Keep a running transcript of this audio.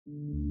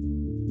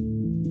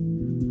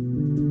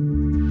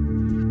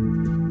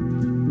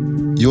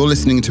You're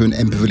listening to an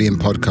MPavilion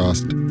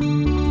podcast.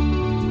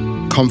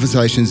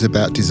 Conversations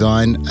about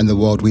design and the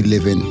world we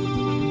live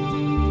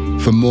in.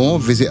 For more,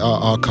 visit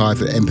our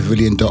archive at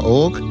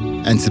mpavilion.org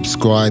and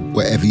subscribe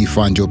wherever you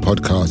find your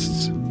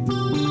podcasts.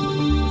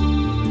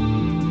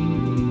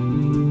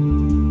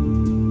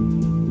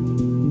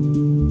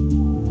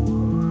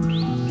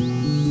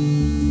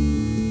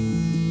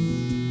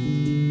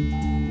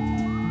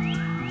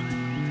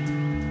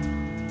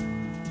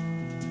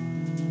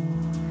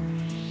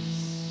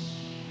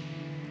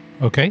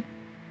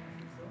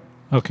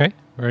 Okay,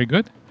 very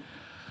good.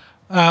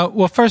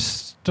 Well,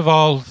 first of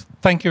all,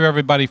 thank you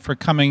everybody for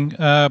coming.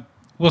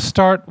 We'll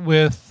start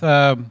with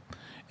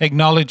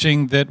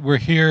acknowledging that we're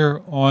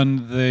here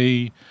on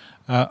the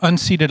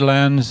unceded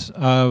lands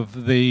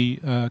of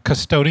the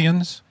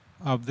custodians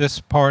of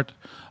this part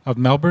of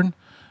Melbourne,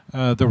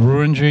 the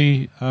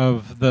Wurundjeri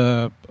of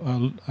the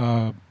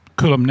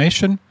Kulin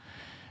Nation,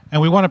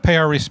 and we want to pay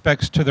our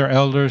respects to their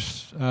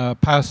elders,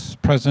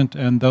 past, present,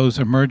 and those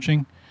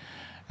emerging.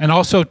 And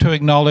also to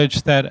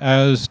acknowledge that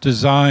as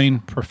design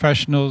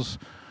professionals,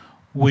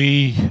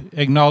 we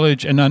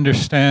acknowledge and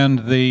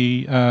understand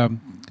the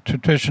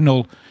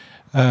traditional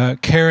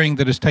caring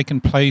that has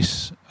taken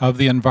place of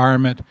the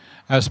environment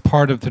as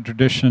part of the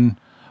tradition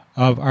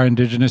of our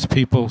Indigenous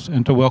peoples,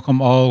 and to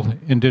welcome all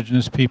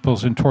Indigenous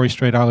peoples and Torres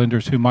Strait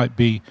Islanders who might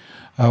be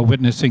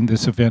witnessing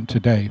this event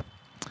today.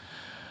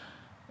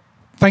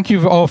 Thank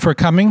you all for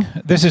coming.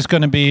 This is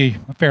going to be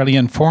a fairly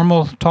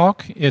informal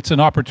talk. It's an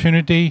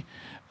opportunity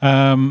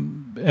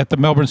at the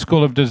Melbourne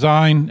School of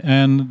Design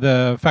and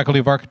the Faculty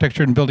of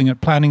Architecture and Building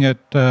and Planning at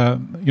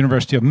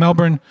University of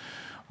Melbourne.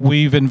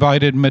 We've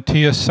invited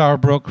Matthias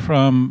Sauerbruch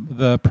from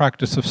the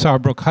practice of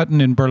Sauerbruch Hutton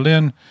in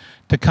Berlin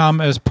to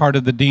come as part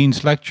of the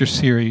Dean's Lecture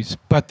Series.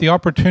 But the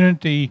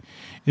opportunity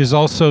is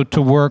also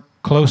to work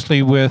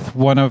closely with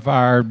one of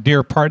our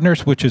dear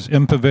partners, which is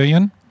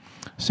MPavilion.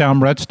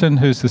 Sam Redston,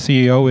 who's the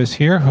CEO, is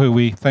here, who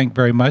we thank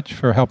very much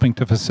for helping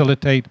to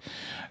facilitate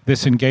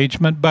this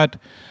engagement. But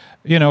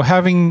you know,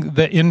 having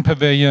the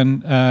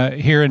MPavilion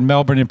here in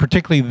Melbourne, and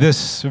particularly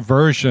this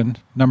version,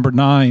 number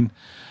 9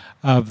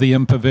 of the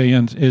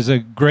MPavilions, is a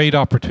great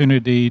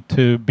opportunity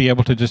to be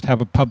able to just have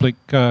a public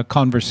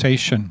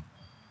conversation.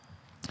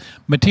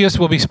 Matthias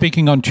will be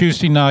speaking on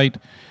Tuesday night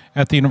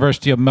at the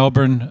University of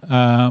Melbourne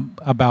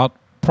about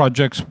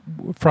projects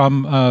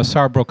from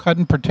Sauerbruch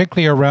Hutton,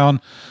 particularly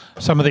around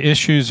some of the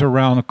issues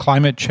around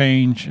climate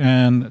change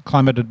and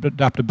climate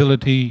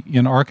adaptability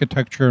in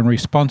architecture and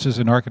responses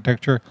in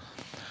architecture.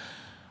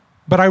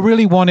 But I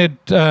really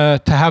wanted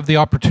to have the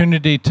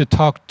opportunity to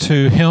talk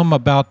to him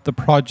about the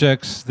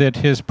projects that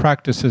his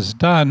practice has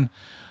done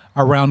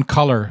around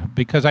color,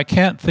 because I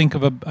can't think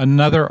of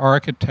another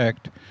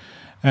architect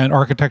and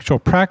architectural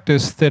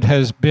practice that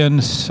has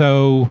been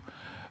so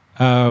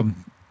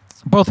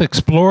both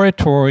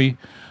exploratory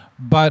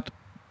but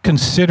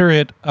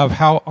considerate of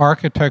how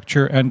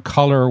architecture and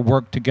color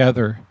work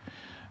together.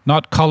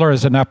 Not color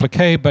as an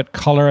applique, but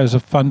color as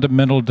a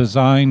fundamental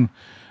design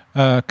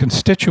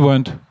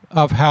constituent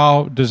of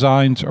how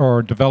designs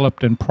are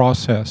developed and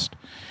processed.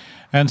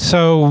 And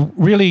so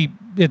really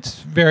it's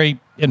very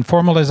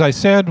informal, as I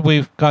said.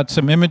 We've got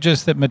some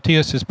images that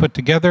Matthias has put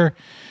together.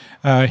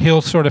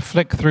 He'll sort of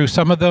flick through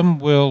some of them.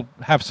 We'll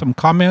have some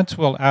comments.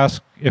 We'll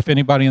ask if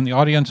anybody in the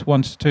audience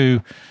wants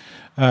to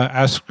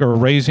ask or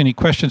raise any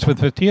questions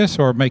with Matthias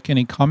or make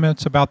any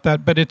comments about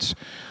that. But it's,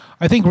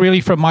 I think really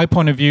from my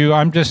point of view,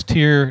 I'm just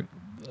here,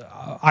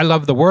 I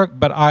love the work,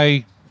 but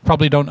I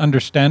probably don't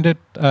understand it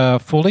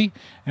fully.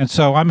 And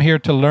so I'm here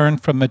to learn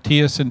from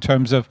Matthias in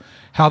terms of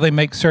how they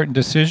make certain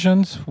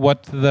decisions,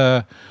 what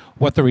the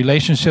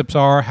relationships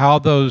are, how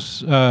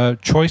those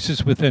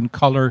choices within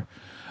color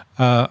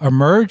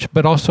emerge,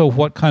 but also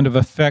what kind of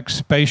effects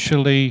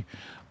spatially,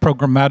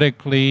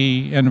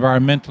 programmatically,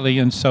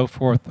 environmentally, and so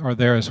forth are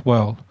there as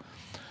well.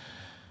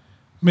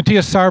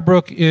 Matthias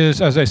Sauerbruch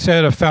is, as I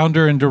said, a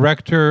founder and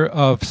director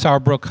of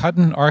Sauerbruch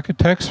Hutton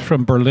Architects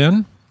from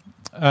Berlin.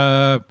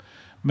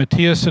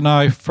 Matthias and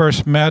I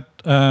first met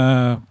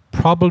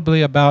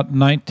probably about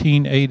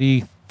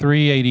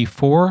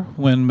 1983-84,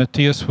 when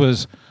Matthias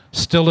was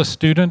still a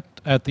student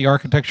at the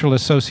Architectural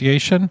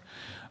Association.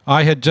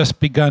 I had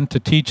just begun to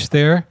teach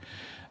there.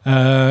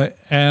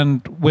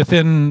 And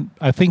within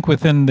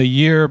the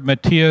year,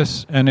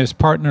 Matthias and his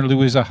partner,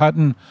 Louisa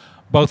Hutton,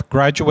 both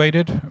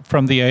graduated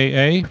from the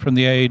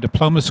AA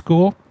Diploma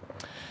School.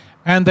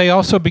 And they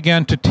also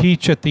began to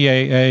teach at the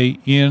AA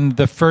in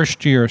the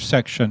first year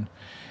section.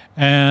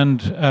 And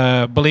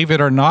believe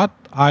it or not,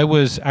 I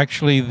was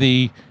actually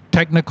the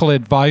technical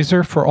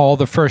advisor for all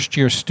the first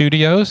year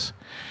studios.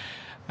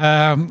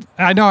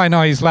 I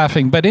know he's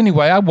laughing, but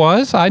anyway,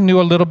 I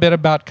knew a little bit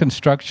about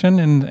construction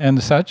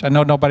and such. I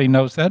know nobody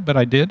knows that, but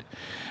I did.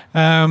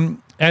 And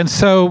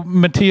so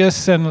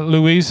Matthias and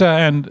Louisa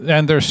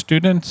and their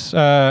students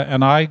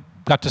and I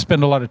got to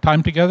spend a lot of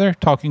time together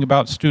talking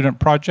about student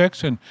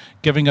projects and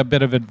giving a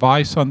bit of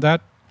advice on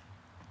that.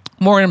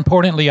 More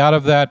importantly, out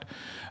of that,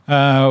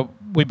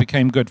 we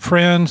became good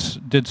friends,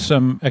 did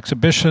some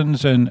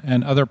exhibitions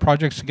and other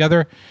projects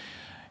together.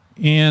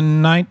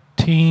 In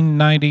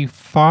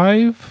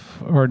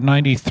 1995 or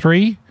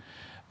 93,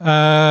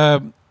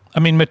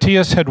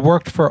 Matthias had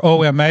worked for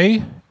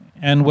OMA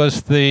and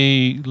was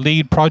the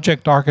lead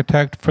project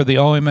architect for the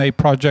OMA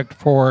project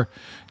for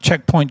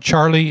Checkpoint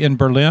Charlie in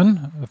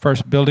Berlin, the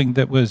first building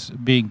that was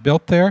being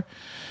built there.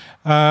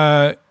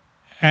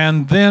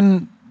 And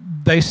then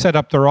they set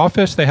up their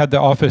office. They had the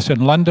office in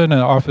London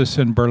and an office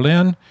in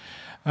Berlin.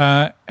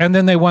 And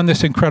then they won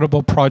this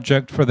incredible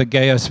project for the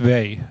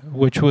GSW,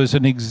 which was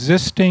an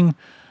existing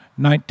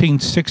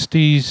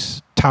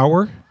 1960s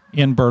tower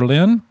in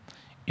Berlin,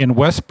 in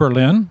West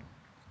Berlin.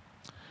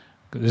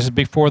 This is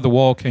before the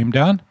wall came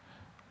down,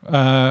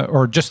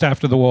 or just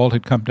after the wall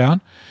had come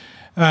down.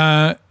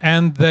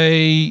 And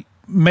they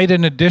made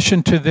an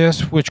addition to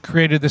this, which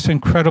created this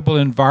incredible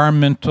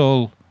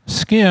environmental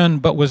skin,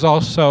 but was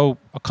also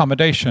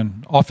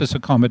accommodation, office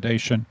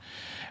accommodation.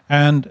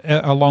 And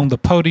along the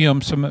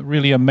podium, some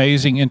really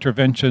amazing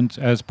interventions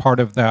as part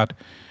of that.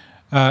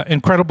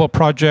 Incredible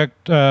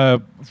project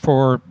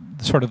for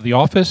sort of the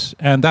office,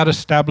 and that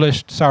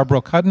established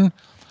Sauerbruch Hutton,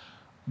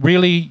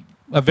 really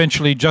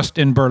eventually just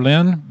in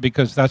Berlin,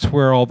 because that's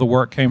where all the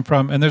work came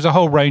from. And there's a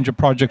whole range of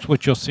projects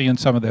which you'll see in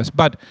some of this.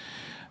 But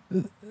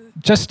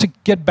just to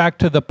get back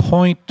to the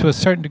point to a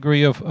certain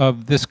degree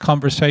of this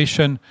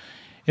conversation,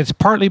 it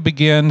partly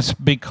begins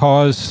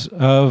because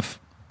of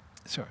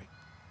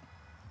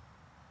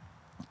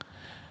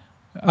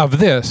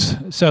this.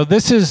 So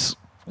this is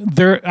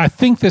I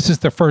think this is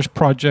the first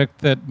project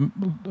that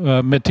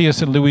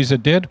Matthias and Louisa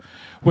did,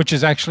 which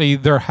is actually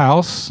their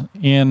house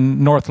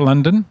in North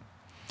London,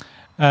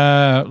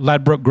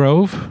 Ladbroke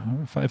Grove,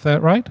 if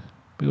that's right,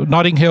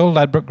 Notting Hill,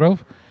 Ladbroke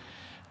Grove.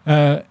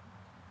 And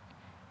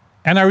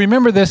I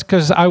remember this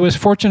because I was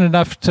fortunate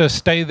enough to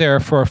stay there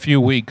for a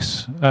few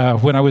weeks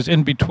when I was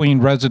in between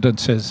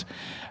residences,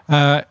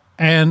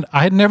 and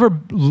I had never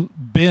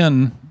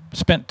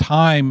spent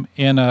time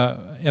in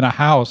a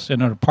house,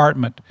 in an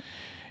apartment,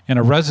 in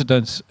a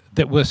residence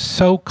that was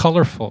so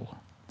colorful.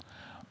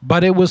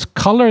 But it was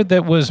color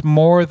that was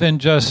more than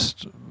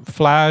just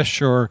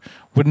flash or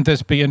wouldn't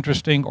this be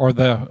interesting, or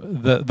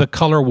the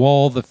color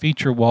wall, the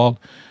feature wall.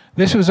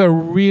 This was a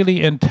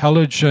really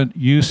intelligent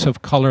use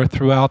of color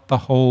throughout the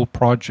whole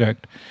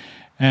project.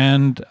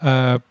 And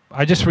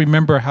I just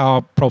remember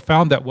how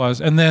profound that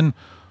was. And then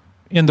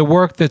in the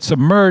work that's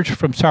emerged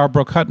from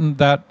Sauerbruch Hutton,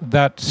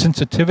 that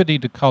sensitivity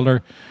to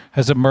color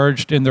has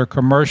emerged in their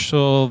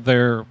commercial,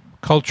 their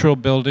cultural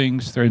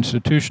buildings, their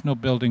institutional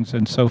buildings,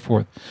 and so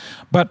forth.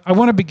 But I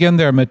want to begin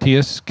there,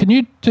 Matthias. Can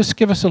you just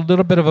give us a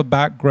little bit of a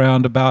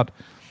background about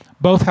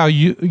both how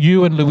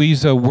you and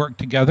Louisa work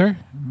together?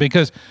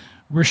 Because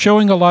we're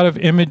showing a lot of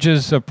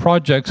images of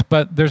projects,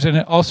 but there's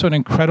also an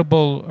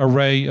incredible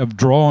array of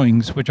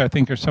drawings, which I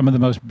think are some of the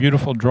most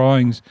beautiful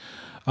drawings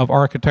of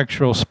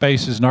architectural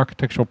spaces and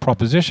architectural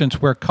propositions,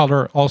 where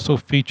color also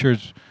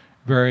features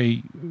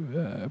very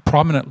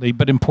prominently,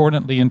 but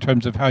importantly in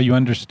terms of how you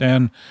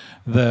understand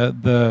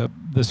the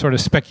sort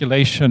of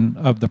speculation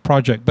of the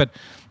project. But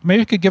maybe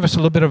you could give us a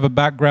little bit of a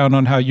background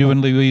on how you and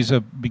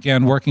Louisa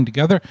began working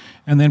together,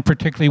 and then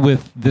particularly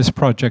with this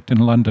project in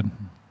London.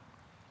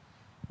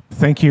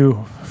 Thank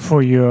you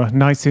for your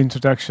nice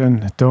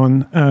introduction,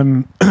 Don.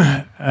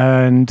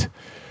 And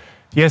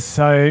yes,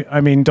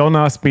 I mean, Don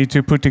asked me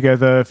to put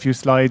together a few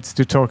slides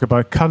to talk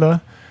about color,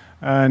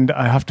 and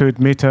I have to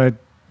admit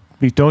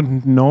we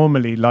don't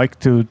normally like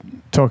to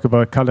talk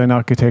about color in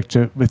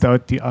architecture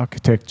without the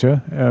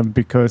architecture,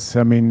 because,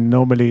 I mean,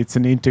 normally it's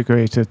an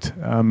integrated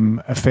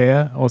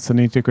affair, also an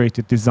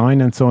integrated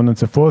design and so on and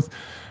so forth.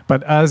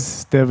 But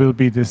as there will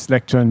be this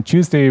lecture on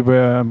Tuesday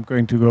where I'm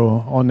going to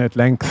go on at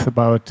length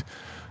about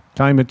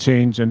climate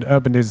change and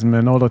urbanism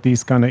and all of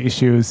these kind of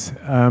issues,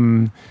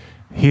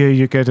 here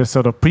you get a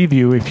sort of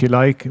preview, if you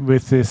like,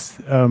 with this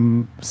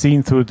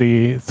seen through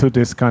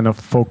this kind of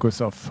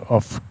focus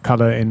of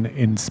color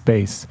in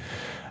space.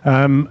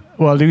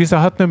 Well, Louisa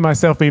Hutton and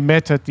myself, we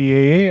met at the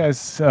AA,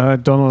 as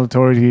Donald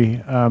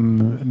already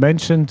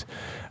mentioned,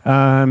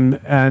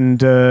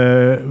 and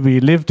we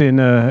lived in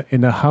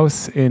a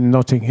house in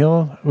Notting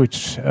Hill,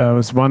 which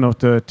was one of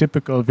the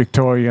typical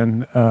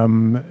Victorian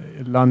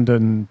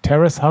London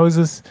terrace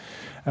houses,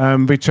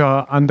 which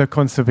are under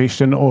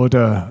conservation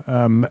order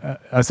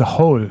as a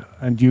whole,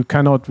 and you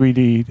cannot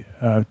really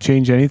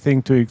change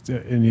anything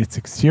in its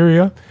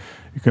exterior.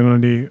 You can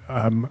only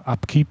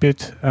upkeep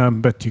it,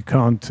 but you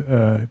can't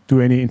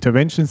do any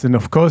interventions. And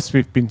of course,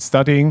 we've been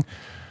studying,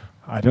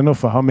 I don't know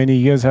for how many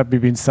years have we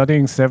been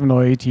studying, 7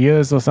 or 8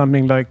 years or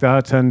something like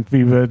that, and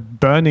we were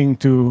burning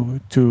to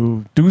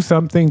do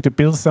something, to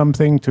build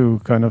something, to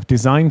kind of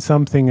design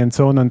something, and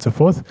so on and so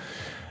forth.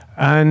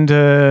 And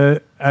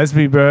as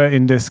we were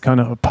in this kind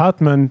of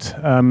apartment,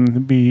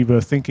 we were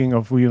thinking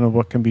of,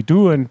 what can we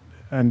do?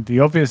 And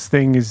the obvious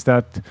thing is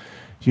that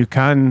you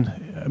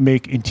can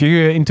make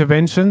interior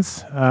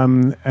interventions,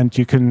 and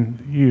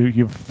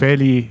you're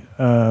fairly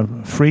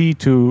free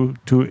to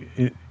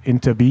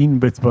intervene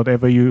with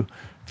whatever you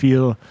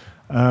feel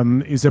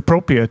is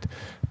appropriate.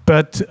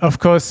 But of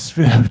course,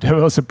 there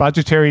were also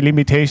budgetary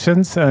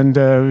limitations, and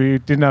we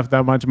didn't have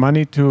that much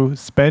money to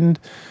spend.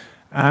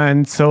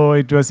 And so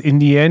it was, in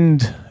the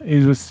end,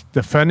 it was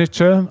the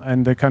furniture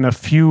and the kind of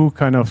few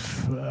kind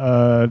of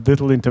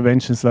little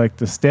interventions like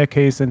the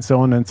staircase and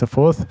so on and so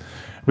forth,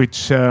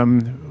 which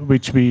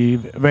we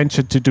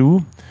ventured to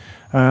do.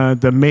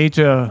 The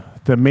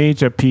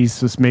major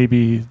piece was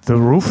maybe the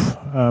roof,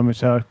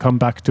 which I'll come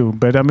back to.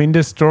 But I mean,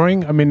 this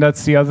drawing, I mean,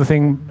 that's the other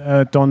thing.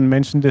 Don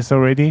mentioned this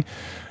already.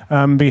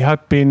 We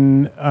had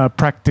been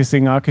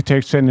practicing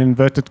architecture in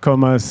inverted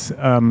commas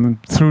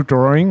through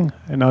drawing.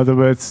 In other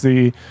words,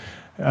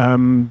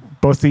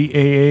 both the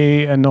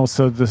AA and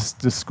also the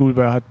school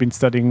where I had been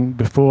studying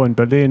before in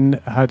Berlin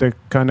had a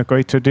kind of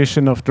great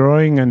tradition of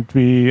drawing. And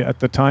we, at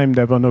the time,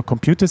 there were no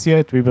computers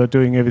yet. We were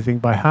doing everything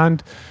by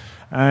hand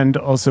and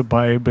also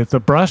with a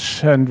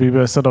brush. And we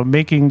were sort of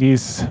making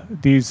these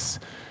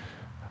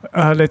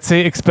let's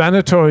say,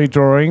 explanatory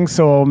drawings,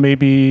 or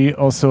maybe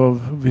also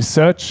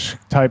research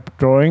type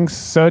drawings,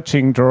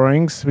 searching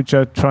drawings, which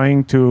are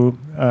trying to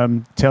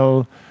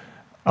tell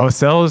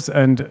ourselves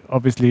and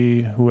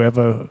obviously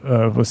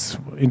whoever was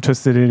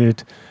interested in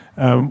it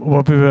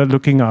what we were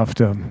looking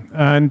after.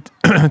 And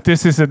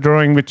this is a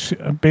drawing which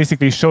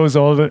basically shows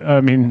all the,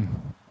 I mean,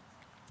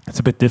 it's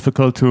a bit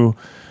difficult to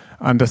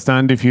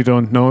understand if you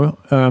don't know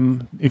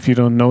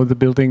the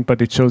building,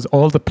 but it shows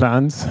all the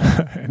plans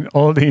and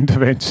all the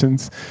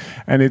interventions,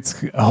 and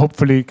it's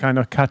hopefully kind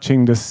of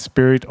catching the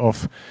spirit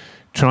of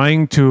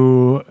trying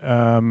to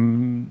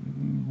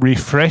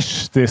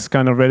refresh this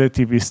kind of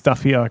relatively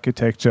stuffy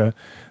architecture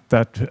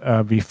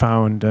that we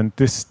found. And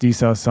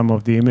these are some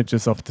of the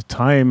images of the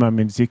time. I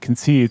mean, as you can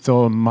see, it's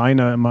all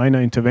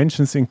minor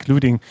interventions,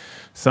 including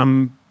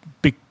some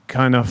big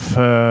kind of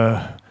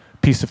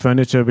piece of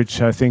furniture, which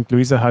I think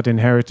Luisa had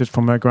inherited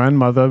from her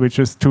grandmother, which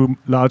was too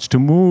large to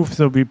move,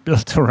 so we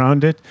built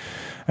around it.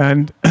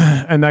 And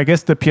I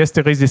guess the pièce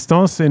de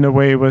résistance, in a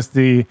way, was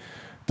the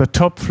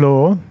top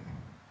floor,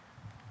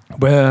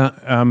 where,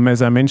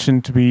 as I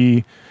mentioned,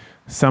 we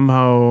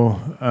somehow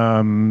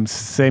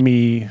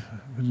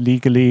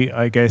semi-legally,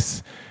 I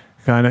guess,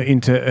 kind of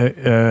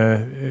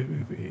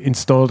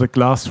installed a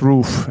glass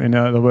roof. In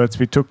other words,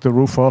 we took the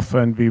roof off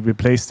and we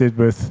replaced it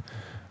with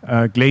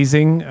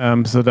glazing,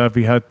 so that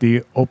we had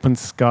the open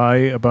sky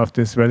above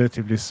this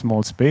relatively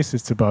small space.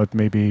 It's about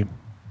maybe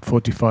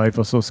 45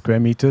 or so square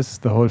meters,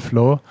 the whole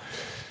floor.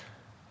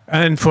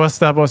 And for us,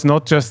 that was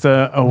not just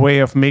a way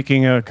of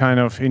making a kind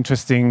of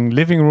interesting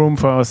living room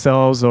for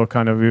ourselves, or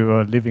kind of we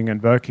were living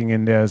and working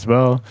in there as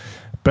well,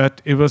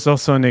 but it was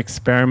also an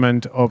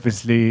experiment,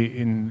 obviously,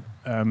 in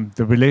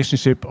the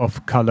relationship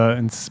of color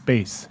and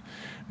space.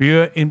 We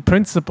were, in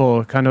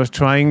principle, kind of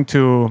trying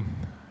to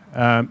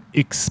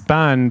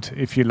expand,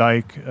 if you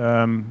like,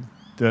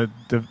 the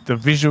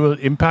visual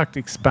impact,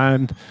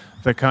 expand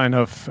the kind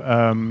of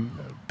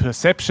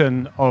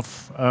perception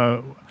of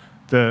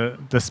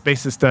the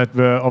spaces that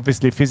were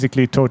obviously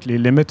physically totally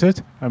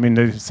limited. I mean,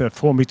 there's a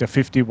 4.50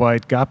 meter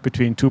wide gap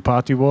between two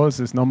party walls.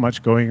 There's not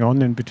much going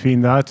on in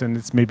between that, and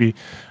it's maybe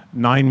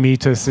 9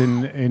 meters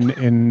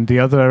in the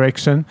other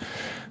direction.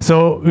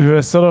 So we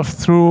were sort of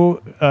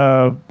through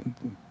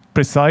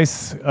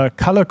precise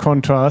color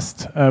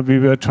contrast, we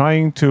were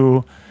trying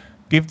to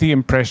give the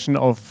impression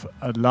of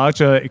a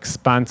larger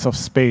expanse of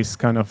space,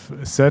 kind of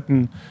a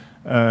certain,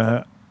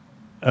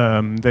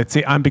 let's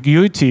say,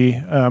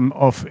 ambiguity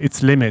of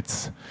its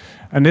limits.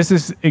 And this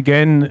is,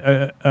 again,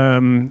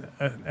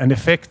 an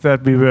effect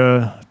that we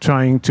were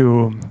trying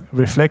to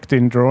reflect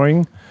in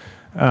drawing.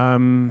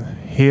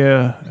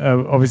 Here,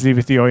 obviously,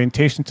 with the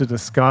orientation to the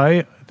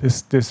sky,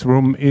 this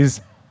room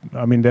is,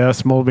 I mean, there are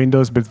small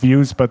windows with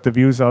views, but the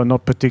views are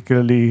not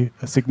particularly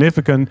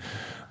significant.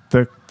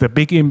 The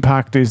big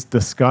impact is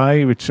the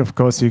sky, which, of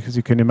course, as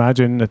you can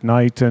imagine, at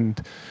night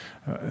and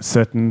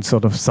certain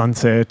sort of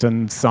sunset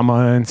and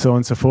summer and so on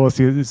and so forth.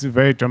 It's a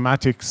very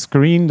dramatic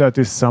screen that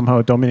is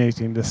somehow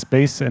dominating the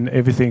space, and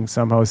everything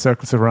somehow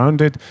circles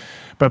around it.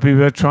 But we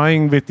were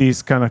trying with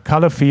these kind of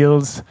color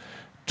fields,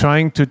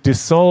 trying to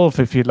dissolve,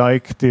 if you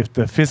like,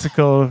 the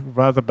physical,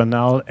 rather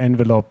banal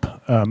envelope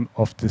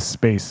of this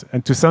space.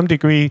 And to some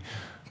degree,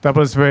 that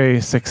was very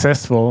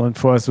successful, and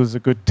for us was a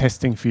good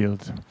testing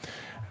field.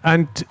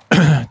 And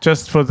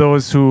just for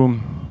those who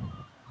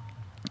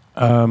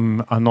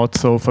are not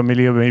so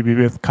familiar maybe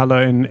with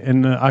color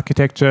in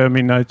architecture, I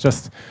mean, I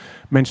just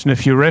mentioned a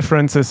few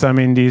references. I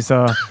mean, these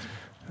are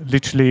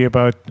literally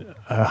about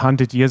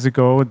 100 years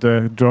ago,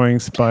 the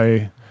drawings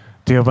by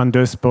Theo van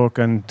Doesburg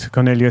and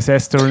Cornelius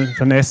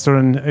van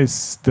Esteren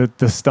is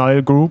the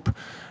style group,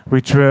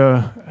 which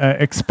were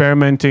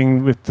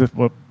experimenting with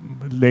what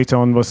later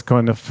on was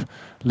kind of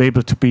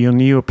labeled to be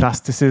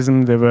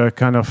neoplasticism. They were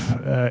kind of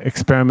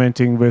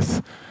experimenting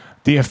with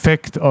the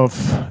effect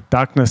of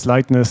darkness,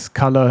 lightness,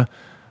 color,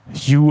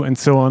 hue, and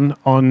so on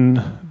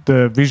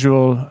the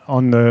visual,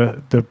 on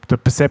the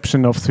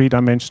perception of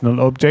three-dimensional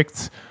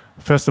objects.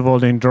 First of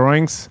all, in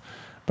drawings,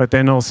 but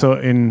then also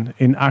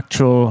in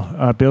actual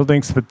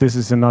buildings. But this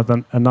is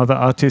another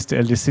artist,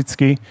 El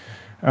Lisitsky,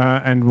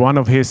 and one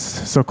of his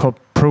so-called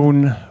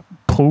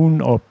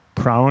prune or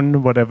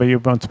brown, whatever you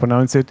want to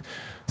pronounce it,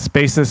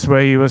 spaces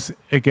where he was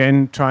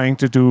again trying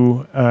to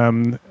do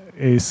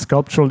a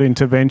sculptural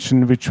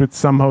intervention which would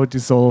somehow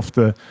dissolve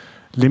the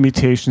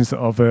limitations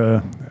of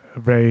a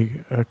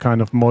very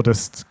kind of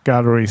modest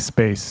gallery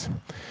space.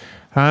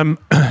 So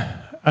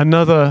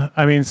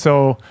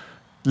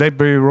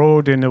Ledbury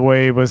Road in a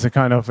way was a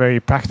kind of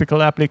very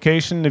practical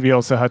application. We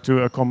also had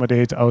to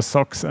accommodate our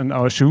socks and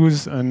our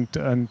shoes and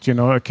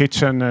a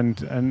kitchen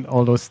and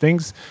all those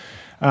things.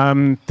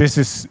 This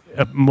is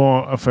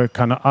more of a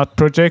kind of art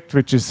project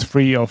which is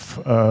free of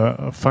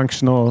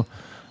functional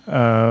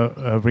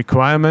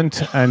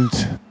requirement, and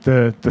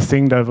the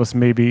thing that was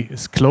maybe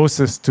is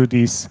closest to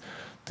this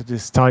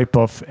type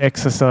of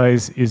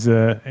exercise is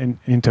an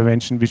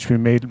intervention which we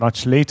made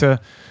much later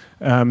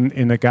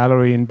in a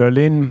gallery in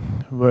Berlin,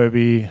 where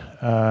we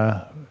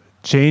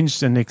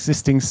changed an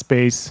existing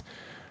space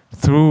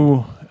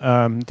through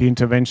the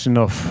intervention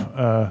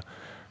of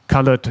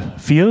colored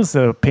fields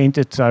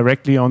painted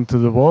directly onto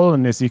the wall.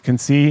 And as you can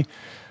see,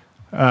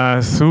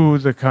 through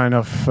the kind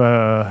of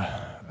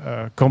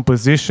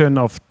composition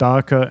of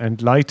darker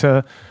and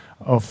lighter,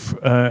 of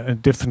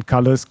different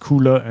colors,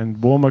 cooler and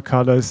warmer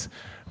colors,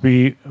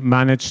 we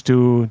managed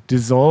to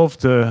dissolve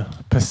the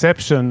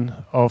perception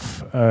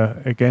of,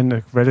 again,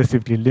 a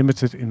relatively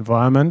limited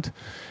environment,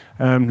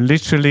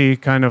 literally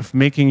kind of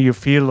making you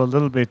feel a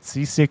little bit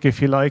seasick,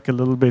 if you like, a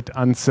little bit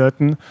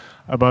uncertain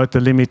about the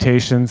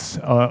limitations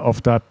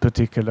of that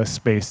particular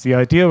space. The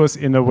idea was,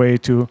 in a way,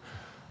 to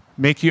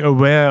make you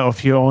aware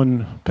of your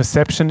own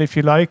perception, if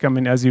you like. I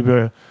mean, as you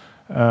were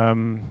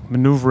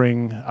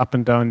maneuvering up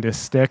and down this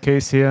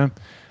staircase here,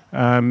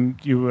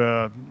 you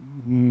were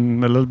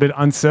a little bit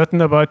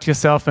uncertain about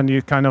yourself, and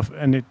you kind of,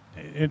 and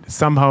it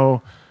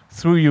somehow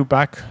threw you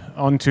back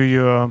onto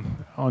your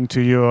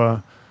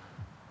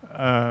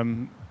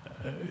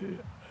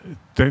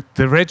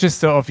the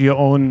register of your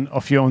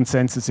own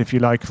senses, if you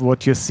like,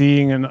 what you're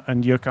seeing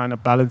and you're kind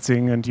of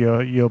balancing and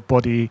your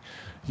bodily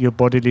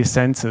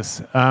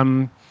senses.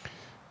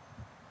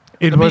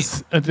 It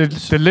was a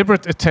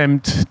deliberate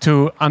attempt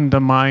to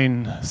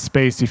undermine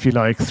space, if you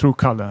like, through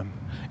color.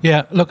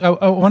 Yeah, look,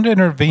 I want to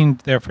intervene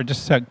there for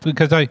just a sec,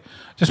 because I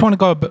just want to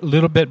go a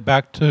little bit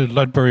back to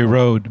Ledbury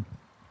Road,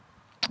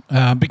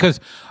 because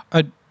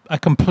I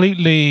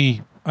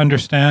completely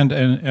understand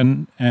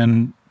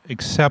and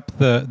accept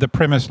the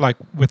premise, like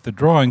with the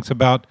drawings,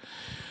 about,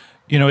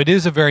 it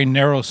is a very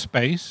narrow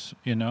space,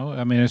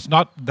 I mean, it's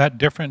not that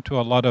different to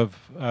a lot of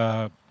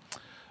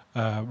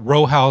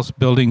row house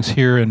buildings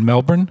here in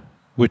Melbourne,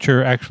 which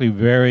are actually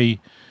very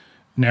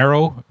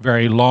narrow,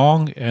 very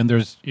long, and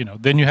there's,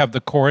 then you have the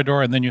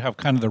corridor, and then you have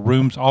kind of the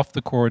rooms off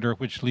the corridor,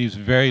 which leaves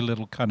very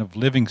little kind of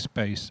living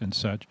space and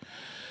such.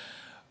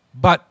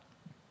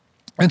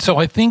 And so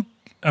I think,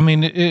 I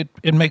mean,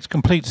 it makes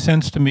complete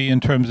sense to me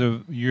in terms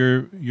of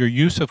your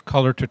use of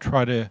color to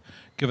try to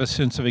give a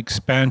sense of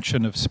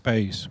expansion of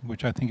space,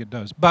 which I think it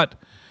does. But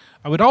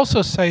I would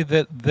also say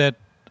that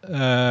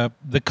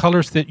the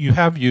colors that you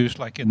have used,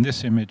 like in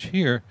this image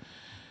here,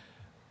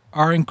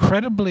 are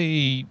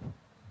incredibly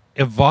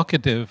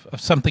evocative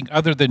of something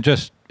other than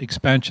just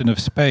expansion of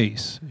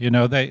space.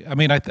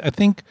 I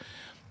think,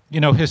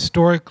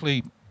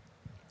 historically,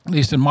 at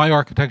least in my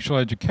architectural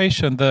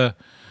education, the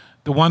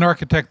one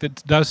architect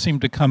that does seem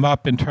to come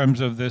up in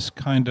terms of this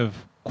kind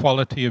of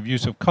quality of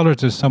use of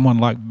colors is someone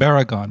like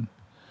Barragan,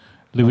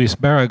 Luis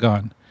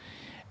Barragan.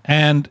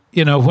 And,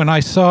 when I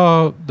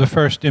saw the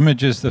first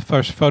images, the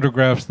first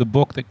photographs, the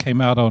book that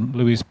came out on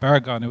Luis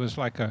Barragan, it was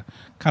like a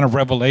kind of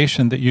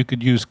revelation that you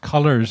could use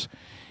colors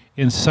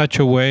in such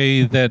a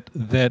way that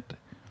the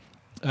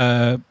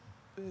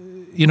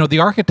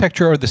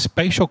architecture or the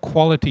spatial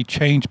quality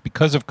changed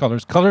because of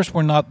colors. Colors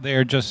were not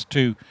there just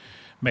to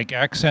make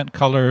accent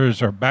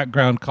colors or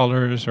background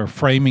colors or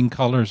framing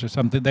colors or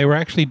something. They were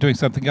actually doing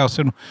something else.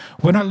 And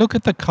when I look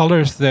at the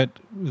colors that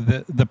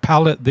the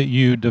palette that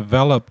you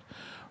developed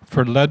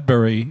for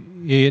Ledbury,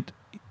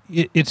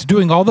 it's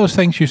doing all those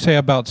things you say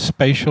about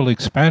spatial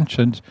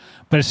expansions,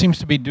 but it seems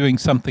to be doing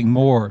something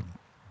more.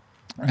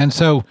 And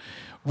so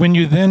when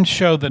you then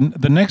show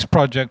the next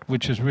project,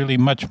 which is really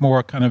much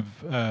more kind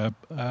of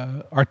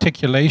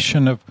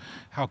articulation of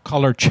how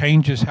color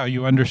changes how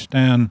you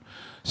understand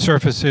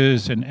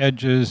surfaces and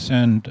edges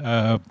and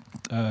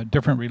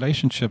different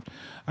relationships,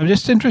 I'm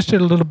just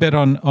interested a little bit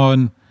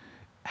on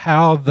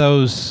how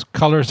those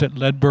colors at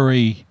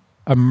Ledbury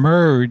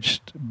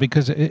emerged,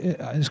 because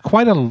it's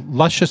quite a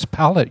luscious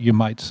palette, you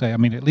might say. I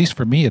mean, at least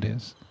for me it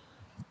is.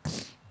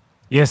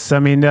 Yes, I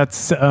mean,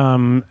 that's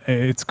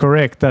it's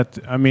correct that,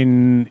 I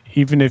mean,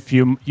 even if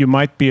you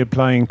might be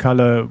applying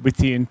color with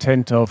the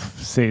intent of,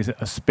 say,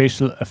 a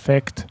spatial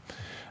effect,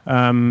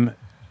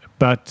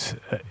 but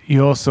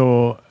you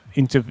also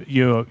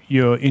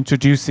you're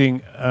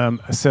introducing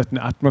a certain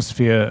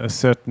atmosphere, a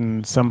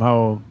certain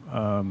somehow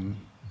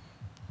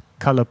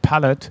color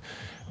palette,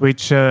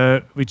 which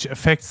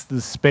affects the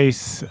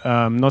space,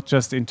 not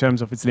just in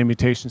terms of its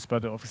limitations,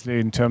 but obviously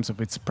in terms of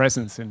its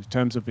presence, in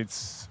terms of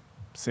its,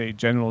 say,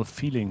 general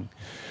feeling.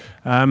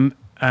 And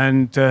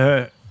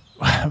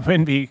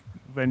when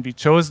we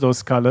chose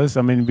those colors,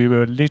 I mean, we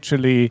were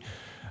literally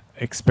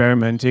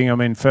experimenting. I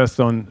mean, first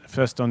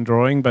on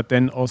drawing, but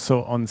then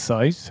also on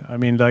site. I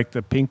mean, like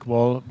the pink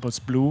wall was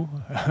blue,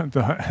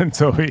 and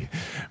so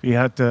we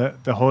had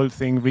the whole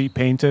thing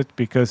repainted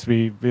because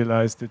we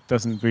realized it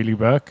doesn't really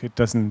work. It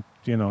doesn't,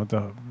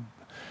 the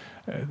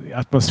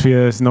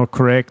atmosphere is not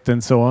correct,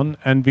 and so on.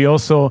 And we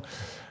also,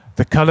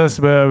 the colors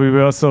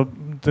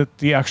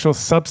the actual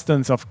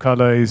substance of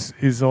color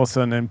is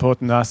also an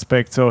important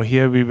aspect. So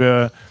here we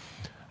were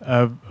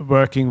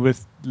working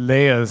with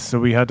layers. So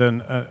we had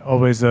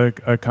always a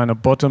kind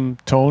of bottom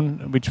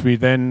tone, which we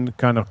then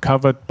kind of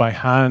covered by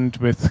hand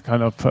with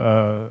kind of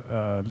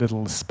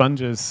little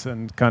sponges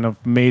and kind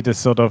of made a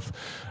sort of,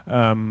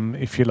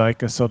 if you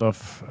like, a sort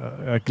of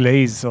a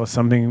glaze or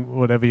something,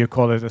 whatever you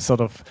call it, a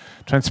sort of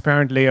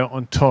transparent layer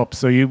on top.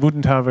 So you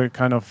wouldn't have a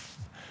kind of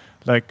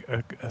like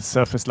a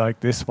surface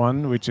like this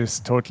one, which is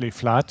totally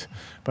flat,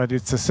 but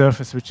it's a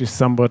surface which is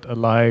somewhat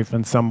alive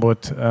and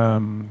somewhat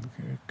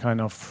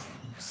kind of,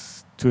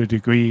 to a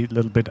degree, a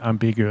little bit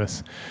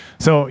ambiguous.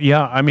 So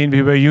yeah, I mean,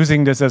 we were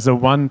using this as a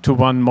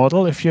one-to-one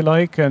model, if you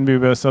like, and we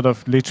were sort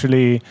of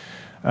literally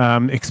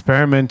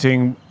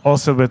experimenting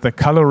also with the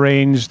color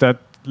range that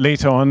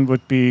later on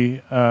would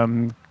be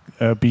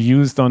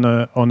used on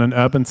an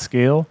urban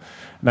scale.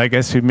 And I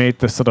guess we made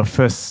the sort of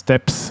first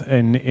steps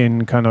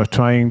in kind of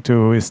trying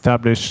to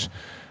establish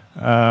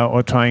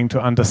or trying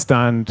to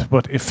understand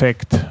what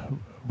effect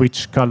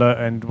which color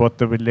and what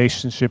the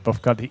relationship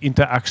of color, the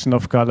interaction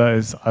of color,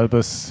 as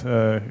Albus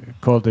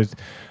called it,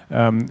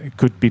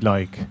 could be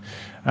like.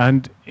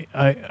 And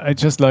I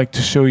just like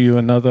to show you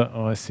another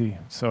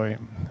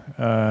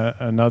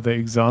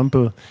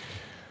example.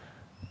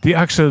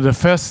 The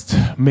first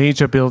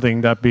major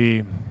building that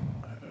we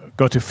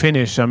got to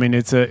finish, I mean,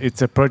 it's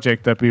a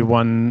project that we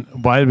won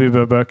while we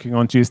were working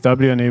on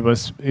GSW, and it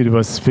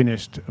was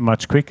finished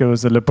much quicker. It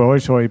was a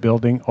laboratory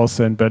building,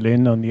 also in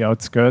Berlin, on the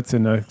outskirts,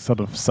 in a sort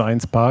of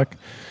science park.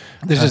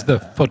 This is the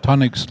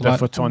photonics. The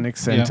photonics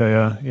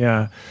center,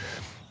 yeah.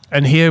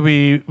 And here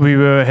we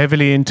were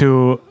heavily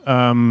into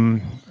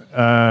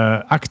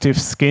active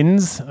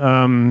skins.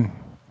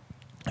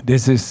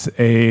 This is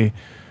a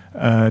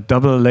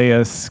double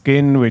layer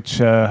skin which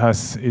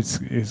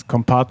is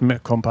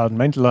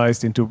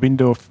compartmentalized into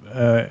window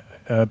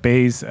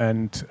bays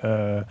and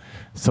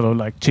sort of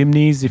like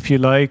chimneys, if you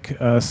like,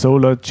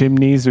 solar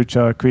chimneys, which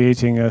are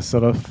creating a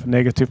sort of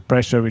negative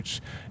pressure which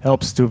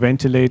helps to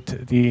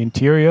ventilate the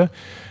interior.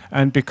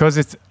 And because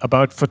it's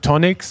about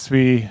photonics,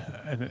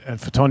 and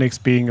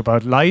photonics being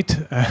about light,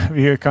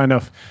 we are kind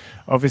of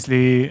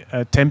obviously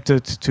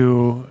tempted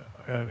to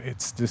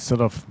it's this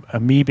sort of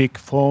amoebic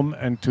form,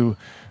 and to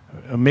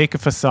make a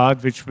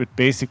facade which would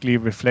basically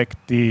reflect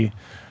the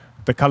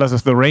colors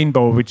of the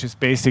rainbow, which is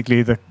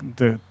basically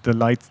the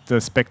light,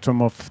 the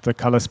spectrum of the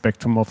color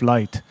spectrum of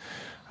light.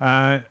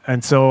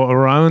 And so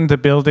around the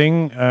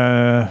building,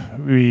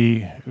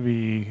 we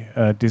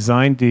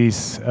designed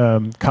these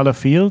color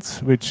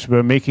fields, which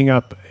were making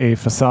up a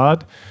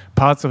facade.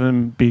 Parts of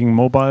them being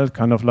mobile,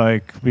 kind of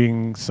like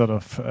being sort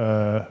of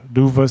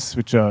louvers,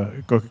 which are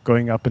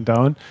going up and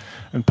down.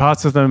 And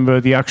parts of them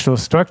were the actual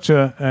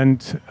structure.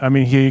 And I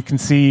mean, here you can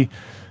see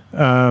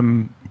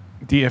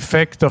the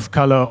effect of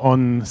color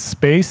on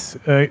space.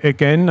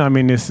 Again, I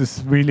mean, this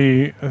is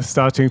really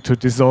starting to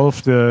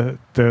dissolve the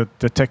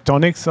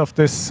tectonics of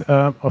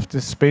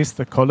this space.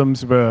 The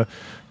columns were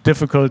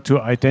difficult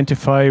to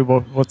identify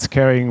what's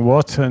carrying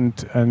what, and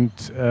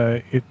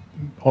it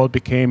all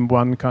became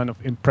one kind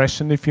of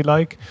impression, if you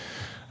like.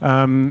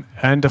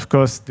 And of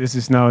course, this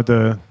is now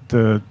the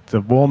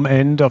warm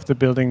end of the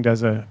building.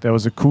 There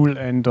was a cool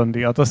end on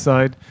the other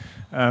side,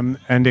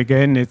 and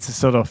again, it's a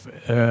sort of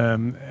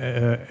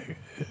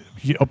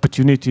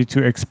opportunity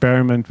to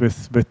experiment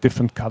with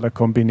different color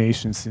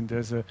combinations. And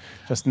there's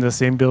just in the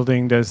same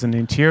building, there's an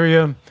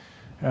interior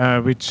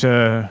which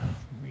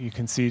you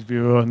can see we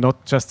were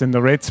not just in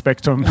the red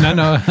spectrum.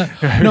 No.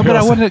 But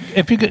I wanted,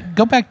 if you could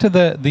go back to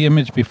the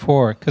image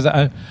before, because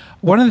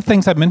one of the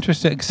things I'm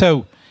interested in,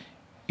 so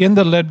in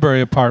the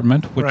Ledbury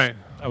apartment, which right.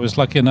 I was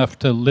lucky enough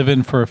to live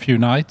in for a few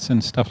nights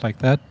and stuff like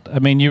that, I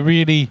mean,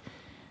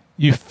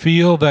 you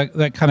feel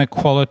that kind of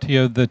quality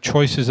of the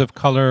choices of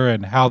color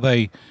and how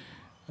they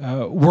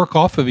work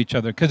off of each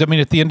other. Because I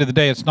mean, at the end of the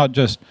day, it's not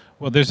just,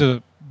 well, this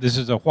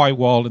is a white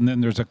wall, and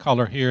then there's a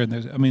color here, and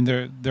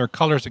there are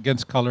colors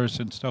against colors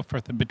and stuff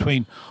forth. And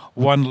between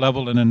one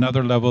level and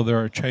another level, there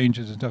are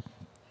changes and stuff.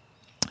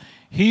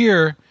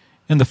 Here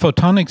in the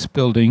photonics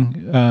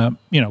building,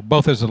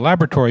 both as a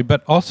laboratory,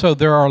 but also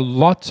there are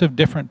lots of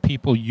different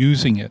people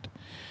using it,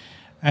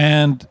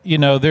 and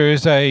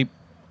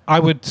I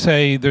would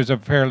say there's a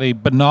fairly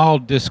banal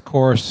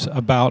discourse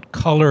about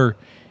color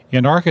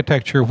in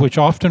architecture, which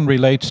often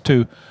relates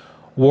to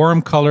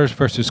warm colors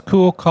versus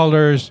cool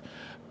colors,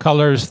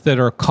 colors that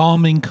are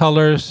calming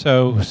colors.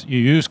 So you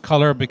use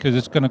color because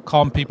it's going to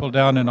calm people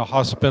down in a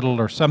hospital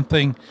or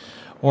something,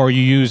 or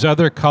you use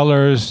other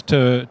colors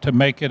to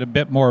make it a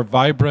bit more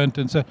vibrant.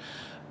 And so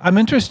I'm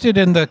interested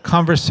in the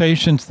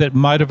conversations that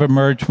might have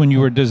emerged when you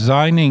were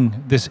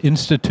designing this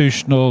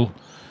institutional,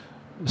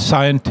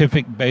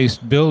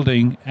 scientific-based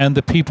building and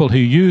the people who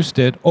used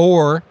it,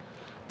 or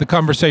the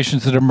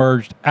conversations that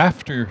emerged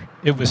after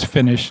it was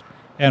finished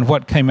and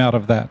what came out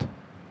of that.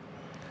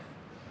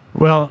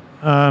 Well,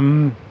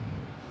 the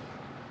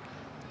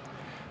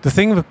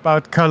thing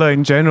about color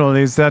in general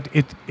is that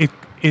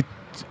it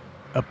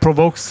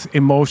provokes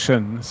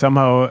emotion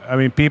somehow. I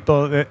mean,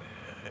 people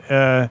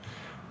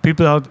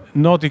are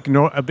not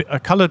ignored. A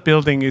colored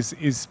building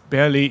is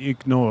barely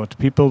ignored.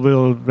 People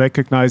will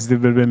recognize, they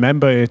will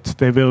remember it,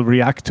 they will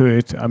react to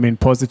it, I mean,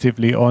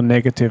 positively or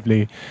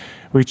negatively,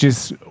 which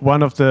is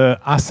one of the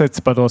assets,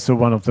 but also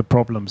one of the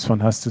problems, one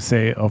has to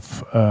say,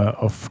 of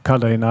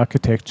color in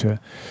architecture.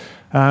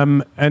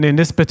 And in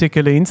this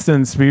particular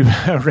instance, we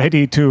were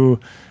ready to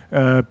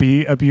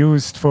be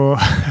abused for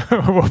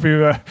what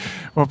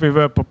we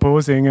were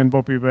proposing and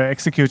what we were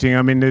executing.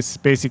 I mean, this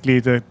basically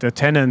the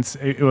tenants.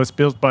 It was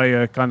built by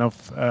a kind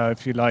of,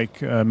 if you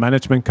like,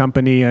 management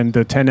company, and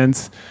the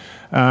tenants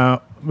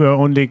were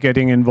only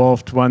getting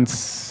involved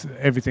once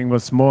everything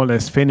was more or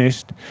less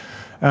finished.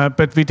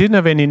 But we didn't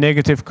have any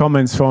negative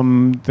comments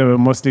from the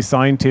mostly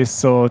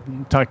scientists or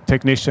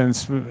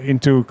technicians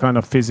into kind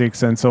of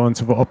physics and so on,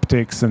 so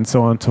optics and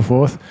so on and so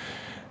forth.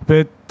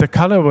 But the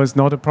color was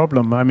not a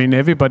problem. I mean,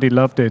 everybody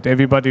loved it.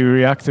 Everybody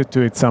reacted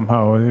to it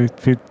somehow.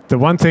 The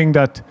one thing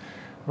that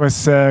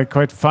was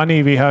quite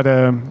funny, we had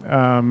a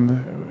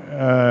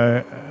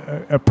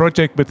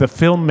project with a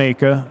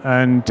filmmaker,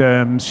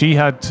 and she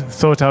had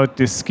thought out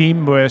this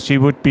scheme where she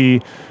would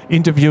be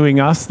interviewing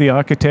us, the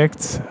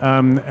architects,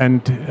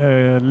 and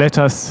let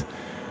us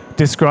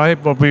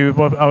describe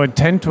what our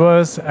intent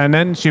was, and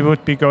then she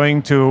would be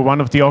going to one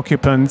of the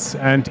occupants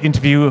and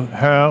interview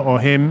her or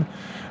him,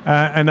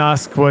 and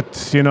ask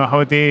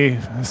how they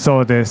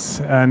saw this,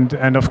 and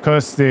of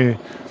course the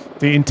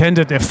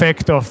intended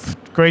effect of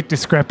great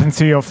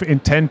discrepancy of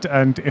intent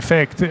and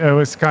effect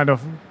was kind of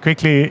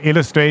quickly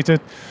illustrated.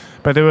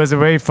 But there was a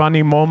very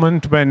funny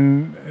moment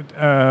when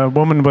a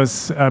woman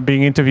was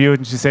being interviewed,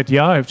 and she said,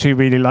 yeah, she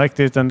really liked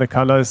it, and the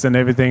colors and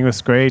everything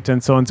was great,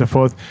 and so on and so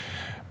forth.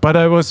 But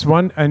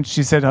and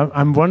she said,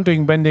 I'm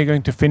wondering when they're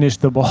going to finish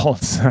the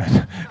walls.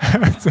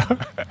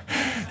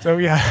 So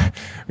we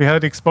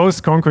had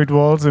exposed concrete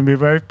walls, and we're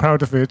very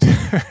proud of it.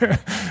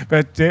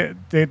 But they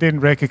didn't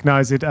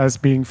recognize it as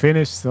being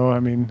finished. So, I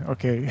mean,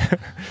 okay.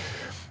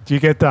 Do you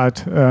get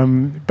that?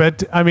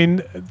 But, I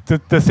mean,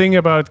 the thing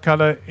about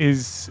color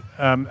is,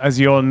 as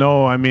you all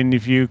know, I mean,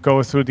 if you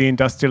go through the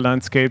industrial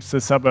landscapes, the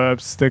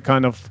suburbs, the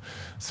kind of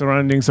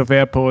surroundings of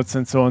airports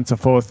and so on and so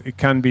forth, it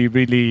can be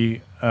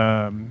really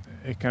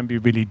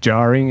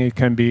jarring. It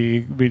can be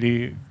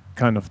really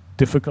kind of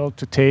difficult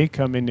to take.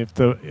 I mean, if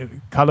the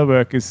color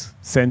work is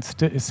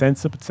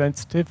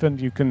sensitive,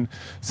 and you can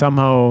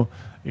somehow,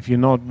 if you're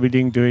not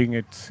really doing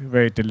it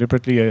very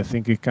deliberately, I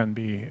think it can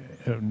be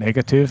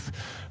negative.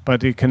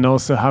 But it can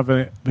also have,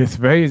 with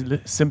very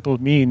simple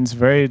means,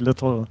 very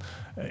little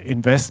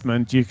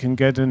investment, you can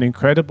get an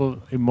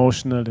incredible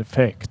emotional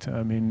effect.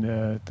 I mean,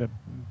 the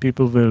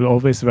people will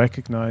always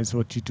recognize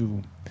what you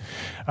do.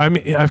 I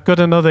mean, I've got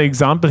another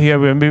example here.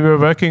 When we were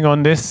working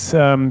on this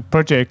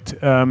project,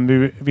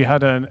 we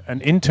had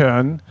an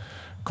intern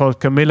called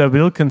Camilla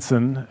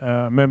Wilkinson.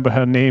 I remember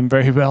her name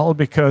very well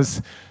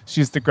because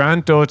she's the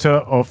granddaughter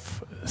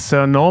of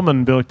Sir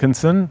Norman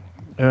Wilkinson,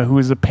 who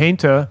is a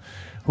painter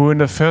who in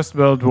the First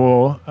World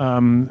War,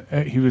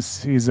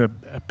 he's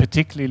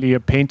particularly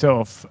a painter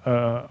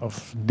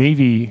of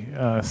Navy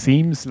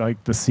themes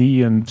like the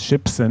sea and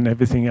ships and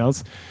everything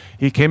else.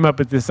 He came up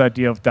with this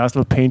idea of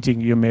dazzle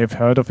painting. You may have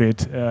heard of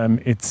it.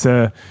 It's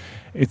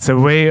a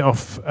way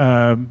of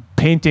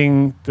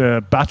painting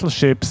the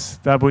battleships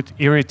that would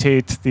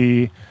irritate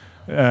the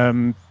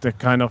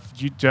kind of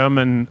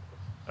German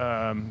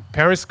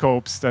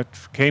periscopes that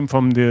came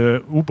from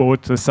the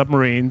U-boat, the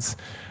submarines.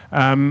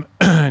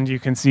 And you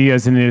can see,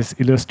 as in this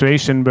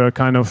illustration, we're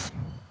kind of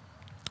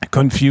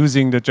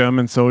confusing the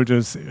German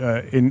soldiers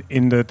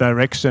in the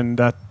direction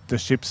that the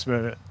ships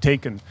were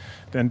taken.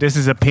 And this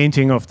is a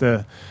painting of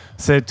the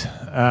said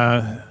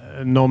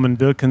Norman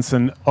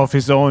Wilkinson of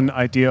his own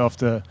idea of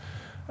the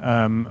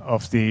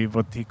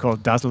what he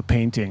called dazzle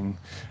painting.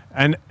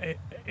 And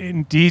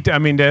indeed, I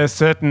mean, there are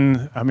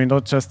certain, I mean,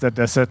 not just that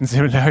there are certain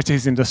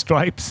similarities in the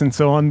stripes and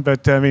so on,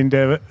 but I mean,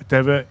 there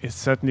were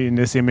certainly in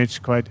this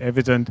image quite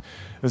evident.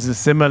 There's a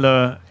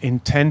similar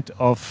intent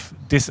of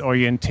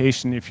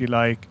disorientation, if you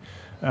like,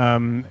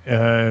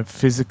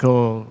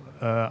 physical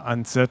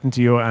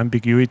uncertainty or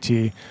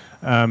ambiguity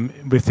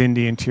within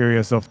the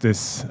interiors of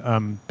this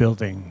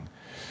building.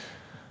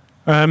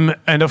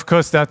 And of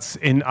course, that's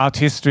in art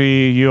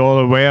history, you're all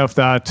aware of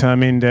that. I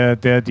mean, there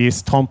are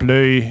these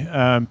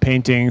trompe-l'œil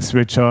paintings,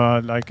 which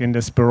are like in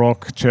this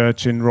Baroque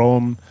church in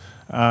Rome,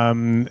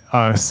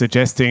 are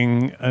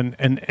suggesting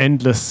an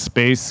endless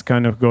space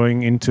kind of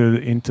going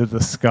into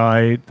the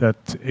sky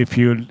that if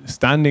you're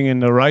standing in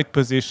the right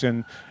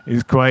position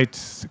is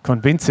quite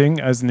convincing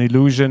as an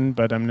illusion.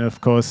 But I mean,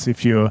 of course,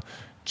 if you're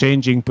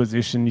changing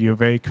position, you're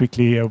very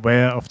quickly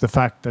aware of the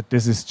fact that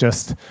this is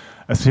just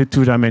a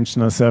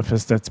two-dimensional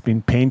surface that's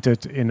been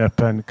painted in a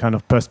kind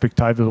of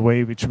perspectival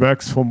way, which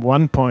works from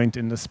one point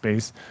in the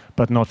space,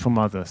 but not from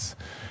others.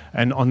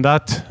 And on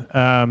that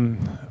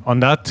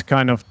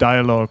kind of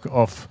dialogue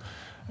of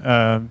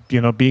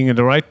being in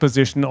the right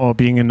position or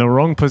being in the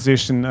wrong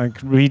position,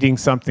 and reading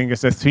something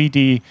as a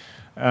 3D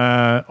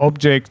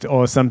object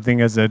or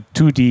something as a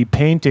 2D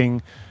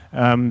painting.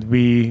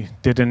 We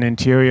did an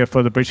interior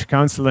for the British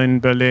Council in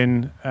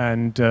Berlin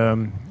and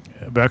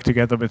worked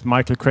together with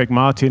Michael Craig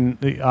Martin,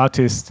 the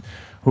artist,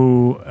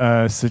 who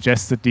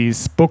suggested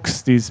these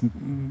books,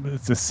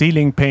 the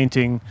ceiling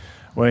painting,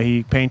 where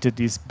he painted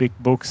these big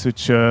books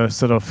which are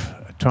sort of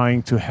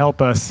trying to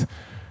help us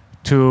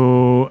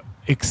to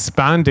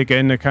expand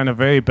again a kind of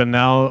very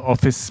banal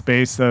office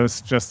space that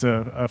was just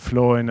a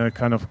floor in a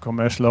kind of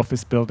commercial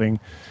office building,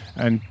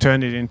 and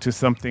turn it into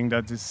something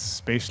that is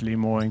spatially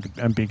more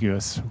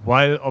ambiguous,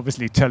 while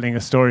obviously telling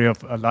a story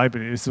of a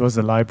library. This was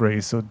a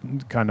library, so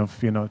kind of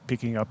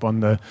picking up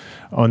on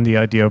the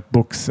idea of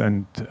books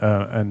and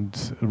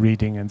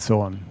reading and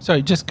so on.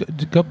 Sorry, just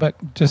go back.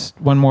 Just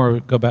one more.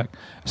 Go back.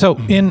 So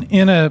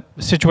in a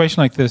situation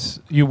like this,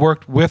 you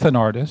worked with an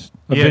artist,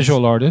 a Yes.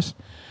 visual artist.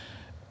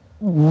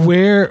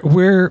 Where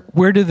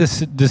do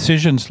the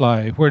decisions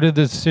lie? Where do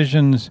the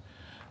decisions,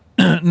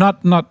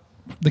 not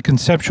the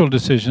conceptual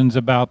decisions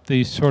about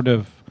these sort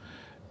of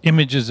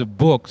images of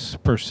books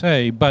per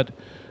se, but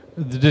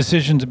the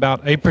decisions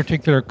about a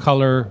particular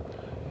color,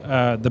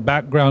 the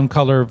background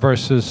color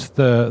versus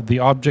the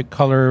object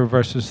color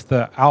versus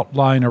the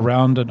outline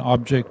around an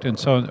object, and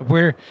so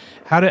on.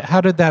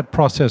 How did that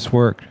process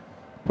work?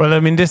 Well, I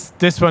mean,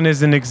 this one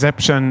is an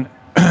exception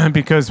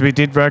because we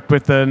did work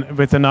with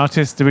an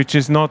artist, which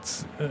is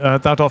not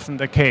that often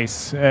the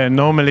case.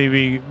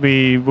 Normally,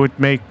 we would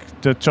make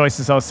the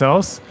choices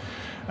ourselves,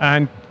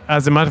 and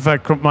as a matter of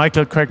fact,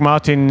 Michael Craig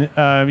Martin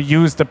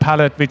used a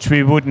palette which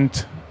we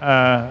wouldn't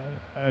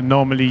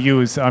normally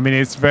use. I mean,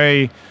 it's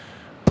very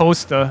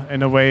poster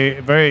in a way,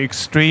 very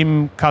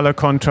extreme color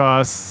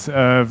contrasts,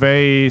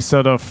 very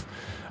sort of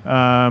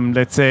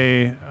let's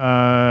say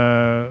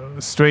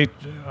straight,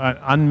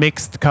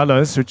 unmixed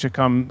colors, which are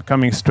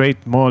coming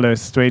straight, more or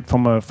less straight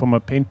from a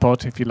paint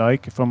pot, if you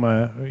like, from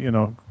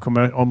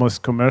a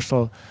almost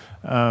commercial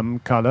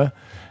color,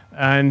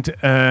 and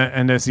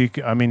as you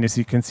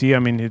can see, I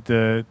mean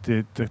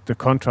the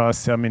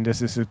contrast. I mean,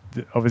 this is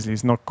obviously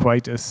it's not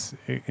quite as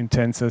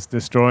intense as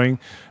this drawing,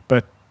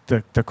 but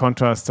the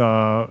contrasts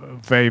are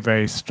very,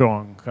 very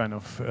strong, kind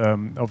of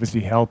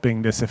obviously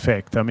helping this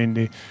effect. I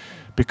mean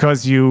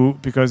because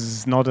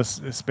it's not a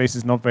space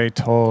is not very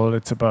tall.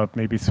 It's about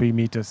maybe 3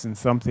 meters and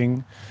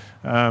something.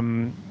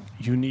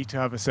 You need to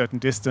have a certain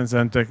distance,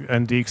 and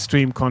the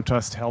extreme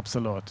contrast helps a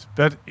lot.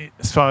 But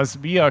as far as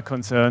we are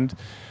concerned,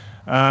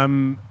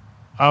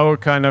 our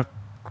kind of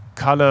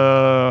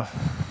color,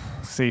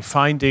 say,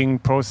 finding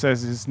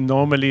process is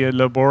normally a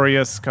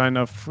laborious kind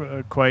of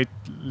quite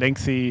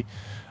lengthy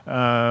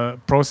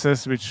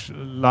process, which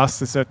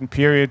lasts a certain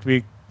period.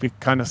 We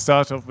kind of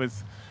start off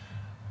with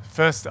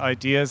first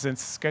ideas and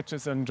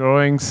sketches and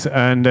drawings,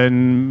 and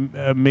then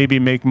maybe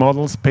make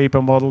models,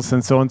 paper models,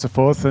 and so on and so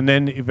forth. And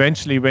then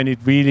eventually, when it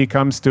really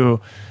comes to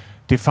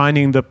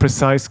defining the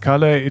precise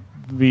color,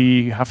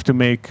 we have to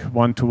make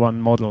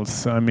one-to-one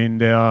models. I mean,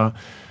 there are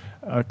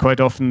quite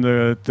often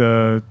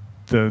the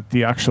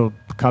actual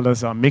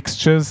colors are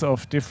mixtures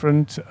of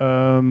different,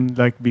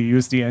 like we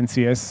use the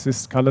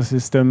NCS color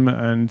system,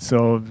 and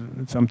so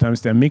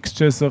sometimes they're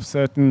mixtures of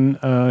certain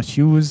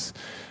hues.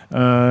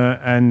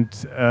 And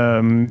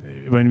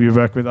when we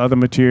work with other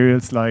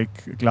materials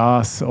like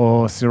glass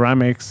or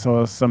ceramics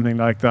or something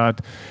like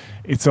that,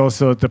 it's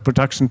also the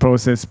production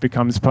process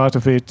becomes part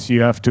of it.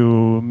 You have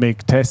to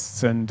make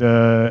tests, and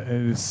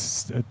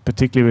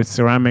particularly with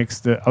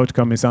ceramics, the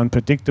outcome is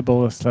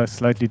unpredictable.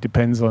 Slightly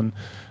depends on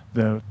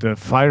the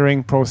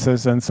firing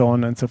process and so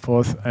on and so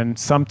forth. And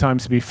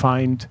sometimes we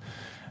find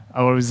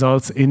our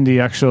results in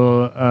the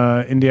actual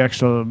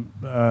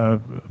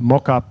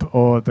mock-up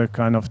or the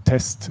kind of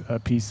test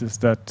pieces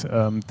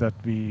that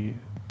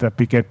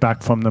we get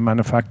back from the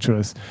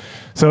manufacturers.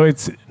 So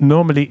it's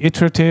normally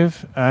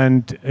iterative,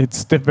 and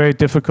it's very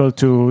difficult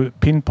to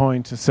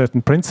pinpoint a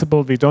certain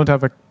principle. We don't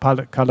have a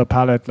color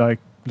palette like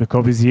Le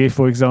Corbusier,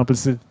 for example,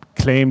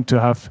 claimed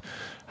to have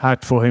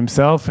had for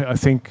himself. I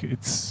think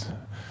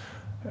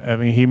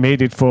he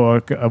made it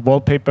for a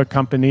wallpaper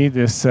company,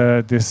 this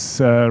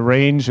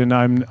range, and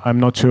I'm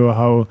not sure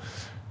how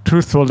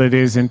truthful it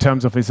is in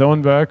terms of his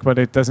own work, but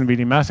it doesn't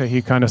really matter.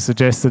 He kind of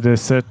suggested a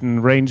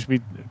certain range.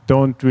 We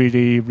don't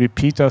really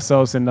repeat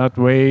ourselves in that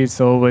way. It's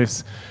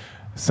always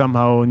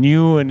somehow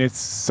new, and it's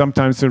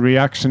sometimes a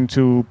reaction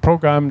to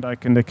program,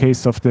 like in the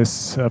case of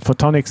this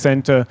photonic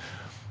center.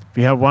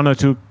 We have one or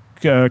two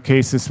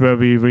cases where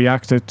we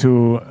reacted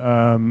to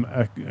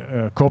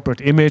a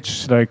corporate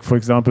image, like for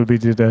example we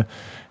did a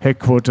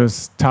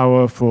headquarters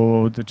tower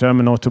for the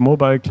German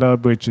Automobile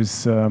Club, which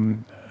is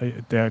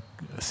their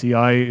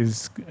CI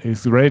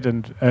is red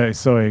and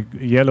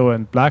yellow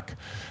and black,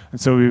 And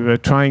so we were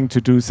trying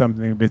to do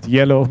something with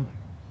yellow,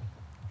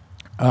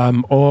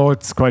 or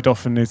it's quite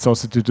often it's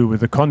also to do with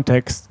the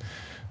context.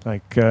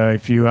 Like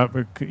if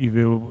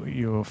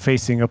you're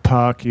facing a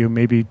park, you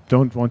maybe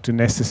don't want to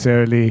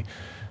necessarily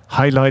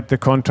highlight the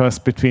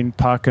contrast between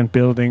park and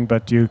building,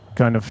 but you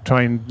kind of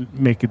try and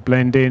make it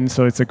blend in,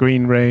 so it's a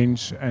green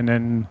range. And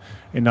then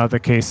in other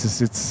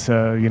cases, it's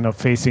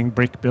facing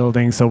brick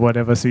buildings or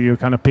whatever. So you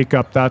kind of pick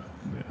up that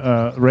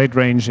red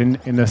range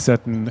in a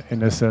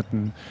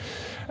certain.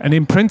 And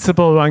in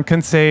principle, one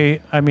can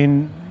say, I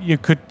mean,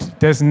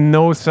 there's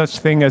no such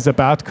thing as a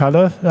bad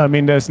color. I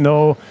mean, there's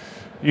no.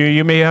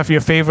 You may have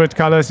your favorite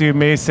colors. You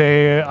may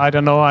say, I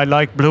don't know, I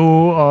like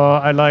blue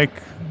or I like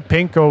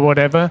pink or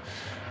whatever.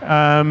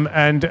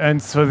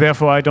 And so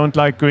therefore I don't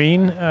like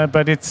green,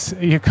 but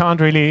you can't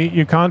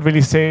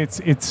really say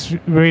it's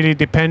really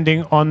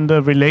depending on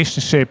the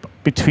relationship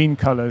between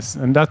colors,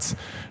 and that's.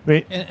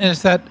 And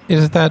is that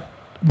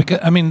because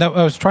I mean I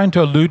was trying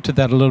to allude to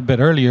that a little bit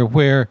earlier,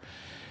 where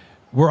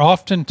we're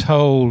often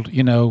told,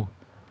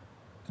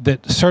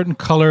 that certain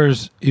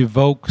colors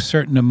evoke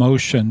certain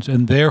emotions,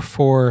 and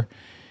therefore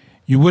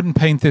you wouldn't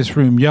paint this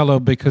room yellow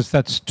because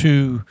that's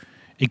too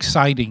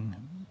exciting.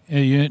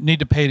 You need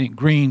to paint it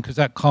green because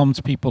that calms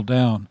people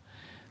down.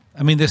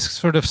 I mean, this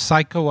sort of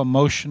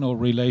psycho-emotional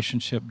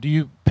relationship, do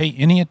you pay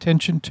any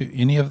attention to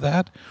any of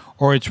that?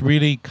 Or it's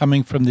really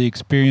coming from the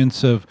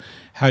experience of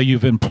how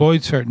you've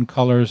employed certain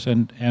colors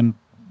and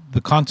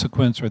the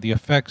consequence or the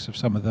effects of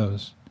some of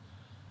those?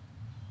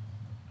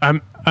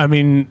 I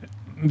mean,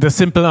 the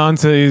simple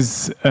answer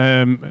is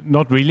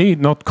not really,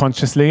 not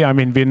consciously. I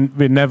mean, we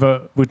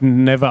would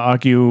never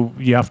argue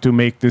you have to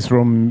make this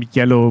room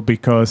yellow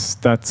because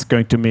that's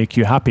going to make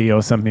you happy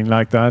or something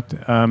like that.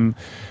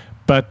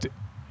 But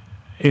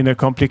in a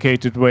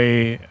complicated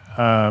way,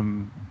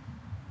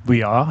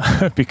 we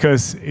are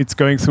because it's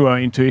going through our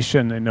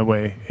intuition in a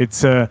way.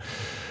 It's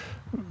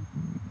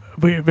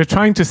we're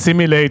trying to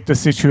simulate the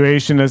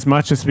situation as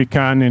much as we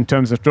can in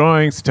terms of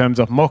drawings, in terms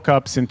of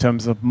mock-ups, in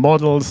terms of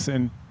models,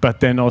 but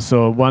then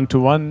also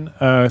one-to-one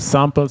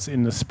samples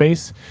in the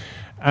space.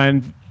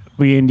 And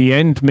we, in the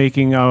end,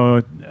 making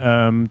our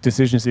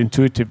decisions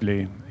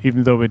intuitively,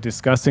 even though we're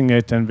discussing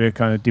it and we're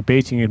kind of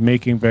debating it,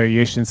 making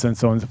variations and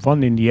so on and so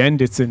forth. In the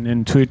end, it's an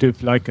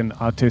intuitive, like an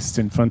artist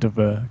in front of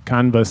a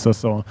canvas or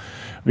so.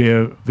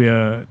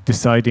 We're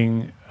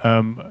deciding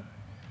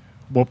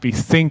what we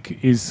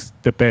think is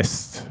the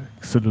best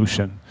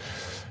solution.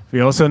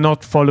 We're also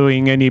not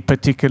following any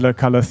particular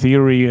color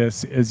theory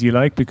as you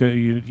like, because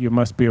you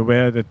must be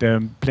aware that there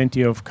are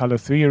plenty of color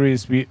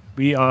theories.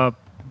 We are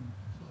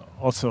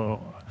also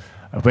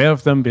aware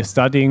of them, we're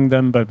studying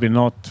them, but we're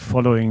not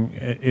following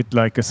it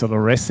like a sort of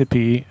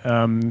recipe,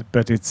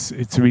 but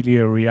it's really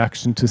a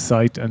reaction to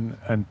sight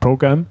and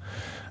program.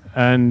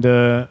 And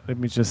let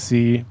me just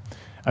see.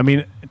 I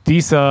mean,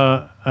 these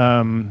are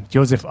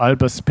Josef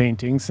Alber's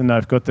paintings, and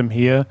I've got them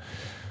here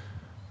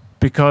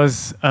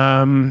because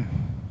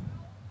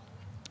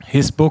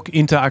his book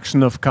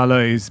Interaction of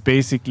Color is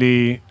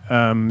basically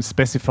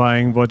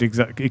specifying what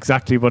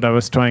exactly what I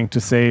was trying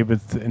to say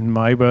in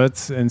my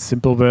words, in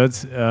simple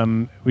words,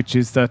 which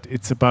is that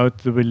it's about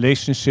the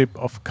relationship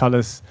of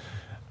colors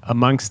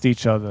amongst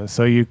each other.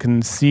 So you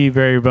can see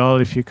very well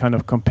if you kind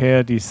of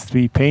compare these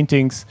three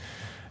paintings,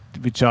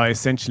 which are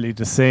essentially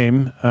the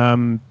same.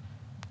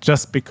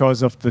 Just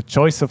because of the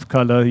choice of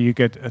color, you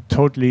get a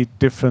totally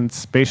different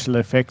spatial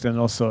effect and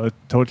also a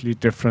totally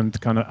different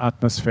kind of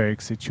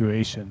atmospheric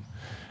situation.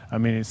 I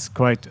mean, it's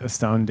quite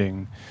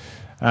astounding.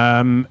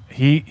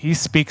 He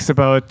speaks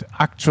about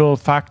actual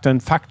fact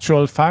and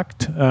factual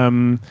fact.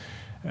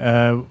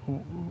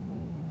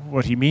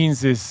 What he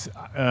means is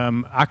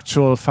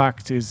actual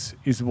fact is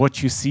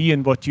what you see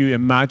and what you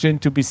imagine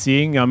to be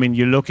seeing. I mean,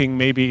 you're looking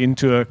maybe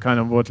into a kind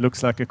of what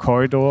looks like a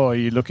corridor, or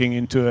you're looking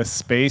into a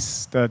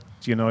space that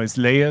is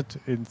layered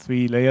in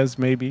 3 layers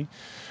maybe.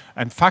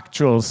 And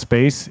factual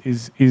space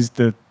is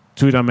the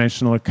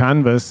 2-dimensional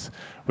canvas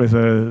with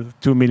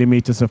 2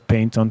 millimeters of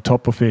paint on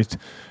top of it,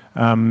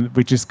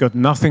 which has got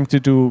nothing to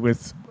do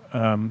with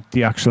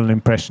the actual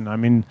impression. I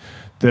mean,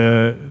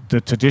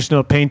 the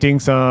traditional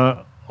paintings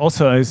are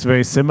also is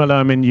very similar.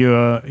 I mean,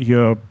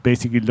 you're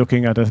basically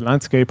looking at a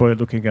landscape or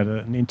looking at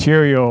an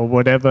interior or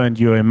whatever, and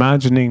you're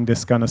imagining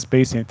this kind of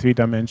space in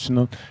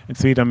 3-dimensional. In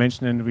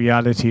 3-dimensional, in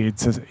reality,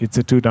 it's a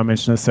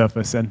 2-dimensional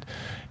surface. And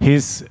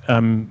his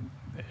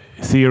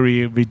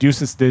theory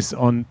reduces this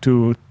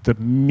onto the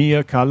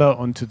mere color,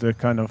 onto the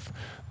kind of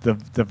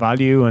the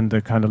value and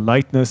the kind of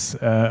lightness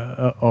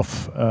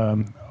of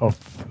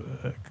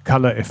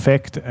color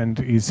effect, and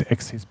he's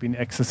been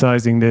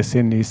exercising this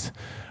in his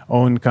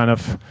own kind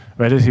of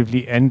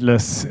relatively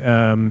endless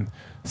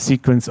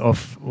sequence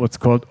of what's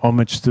called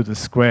homage to the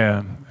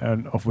square,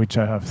 and of which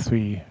I have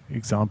 3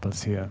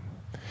 examples here.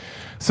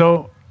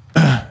 So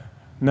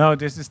now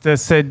this is the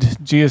said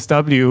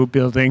GSW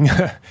building,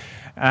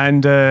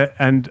 and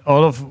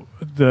all of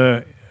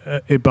the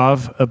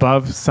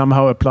above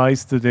somehow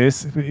applies to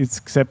this.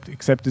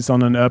 Except it's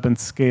on an urban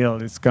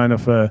scale. It's kind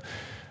of a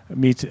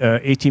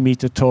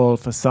 80-meter tall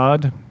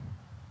facade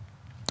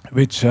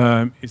which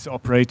is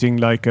operating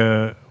like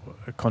a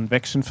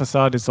convection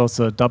facade. It's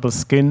also a double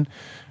skin.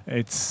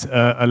 It's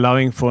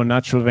allowing for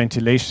natural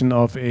ventilation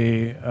of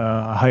a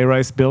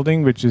high-rise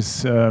building, which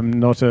is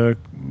not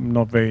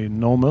very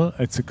normal.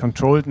 It's a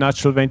controlled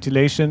natural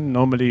ventilation.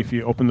 Normally, if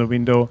you open the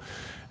window,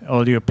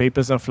 all your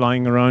papers are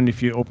flying around.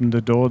 If you open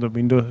the door, the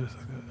window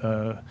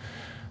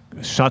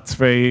shuts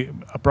very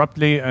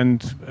abruptly,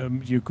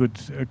 and you could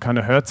kind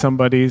of hurt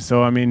somebody.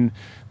 So, I mean,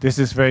 this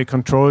is very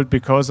controlled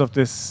because of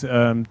this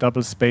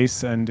double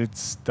space, and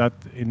that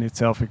in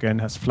itself again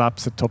has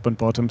flaps at top and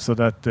bottom, so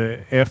that the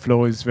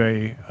airflow is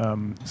very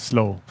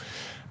slow.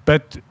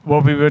 But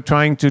what we were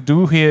trying to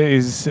do here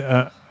is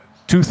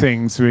two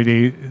things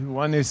really.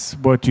 One is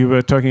what you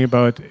were talking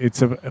about.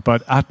 It's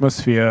about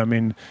atmosphere. I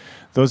mean,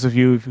 those of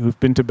you who've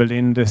been to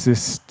Berlin,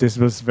 this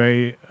was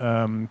very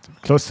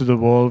close to the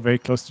wall, very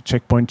close to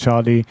Checkpoint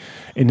Charlie,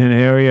 in an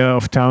area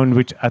of town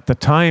which at the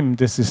time,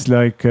 this is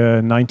like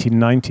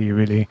 1990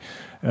 really,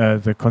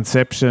 the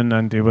conception,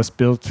 and it was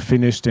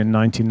finished in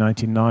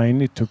 1999.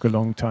 It took a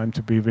long time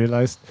to be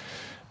realized.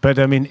 But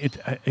I mean,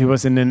 it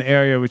was in an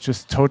area which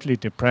was totally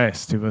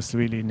depressed. It was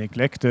really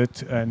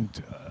neglected, and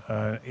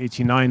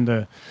 89,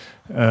 the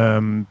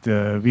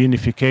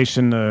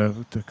reunification,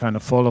 the kind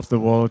of fall of the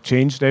wall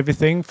changed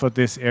everything for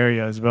this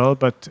area as well.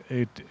 But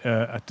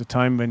at the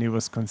time when it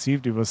was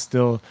conceived, it was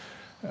still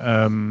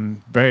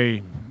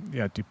very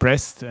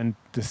depressed, and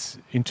this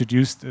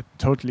introduced a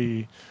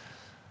totally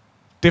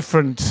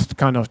different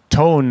kind of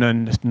tone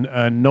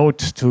and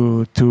note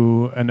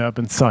to an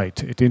urban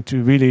site. It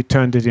really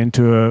turned it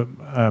into a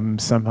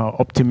somehow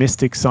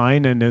optimistic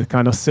sign and a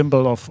kind of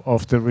symbol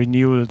of the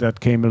renewal that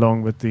came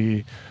along with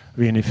the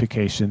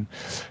reunification.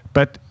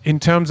 But in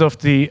terms of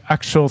the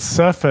actual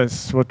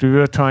surface, what we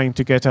were trying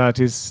to get at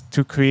is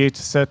to create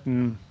a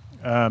certain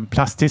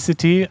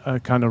plasticity, a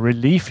kind of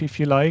relief, if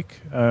you like,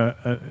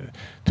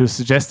 to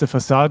suggest a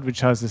facade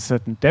which has a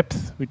certain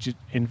depth, which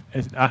in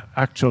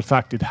actual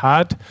fact it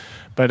had.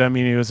 But I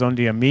mean, it was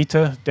only a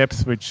meter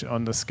depth, which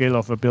on the scale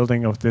of a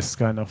building of this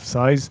kind of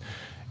size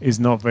is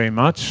not very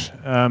much.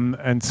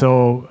 And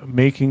so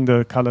making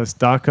the colors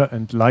darker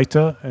and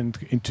lighter and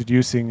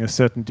introducing a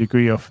certain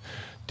degree of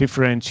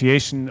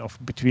differentiation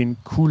between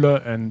cooler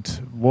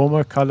and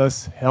warmer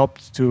colors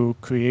helped to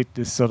create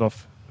this sort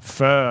of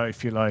fur,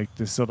 if you like,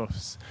 this sort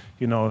of,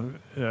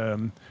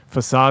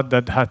 facade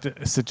that had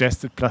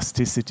suggested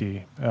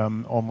plasticity,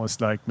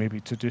 almost like maybe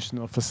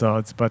traditional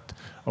facades, but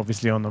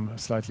obviously on a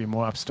slightly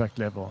more abstract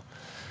level.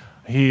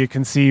 Here you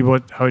can see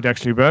how it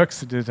actually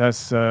works. It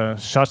has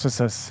shutters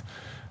as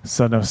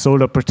sort of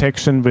solar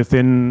protection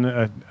within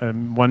a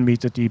 1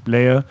 meter deep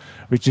layer,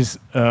 which is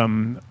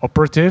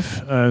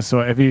operative. So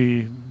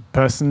every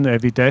person,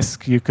 every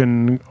desk, you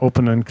can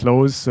open and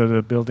close, so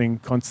the building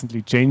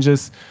constantly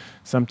changes.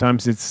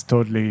 Sometimes it's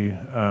totally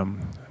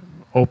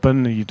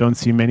open. You don't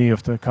see many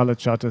of the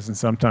colored shutters, and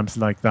sometimes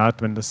like that,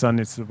 when the sun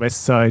hits the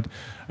west side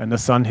and the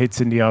sun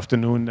hits in the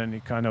afternoon, then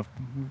it kind of,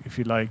 if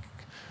you like,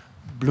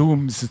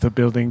 blooms. The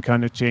building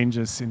kind of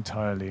changes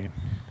entirely.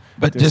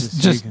 But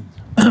just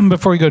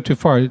before we go too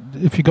far,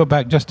 if you go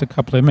back just a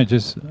couple of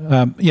images,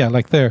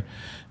 like there,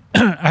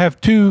 I have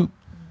two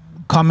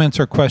comments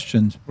or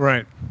questions.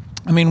 Right.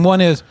 I mean,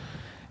 one is,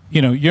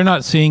 you're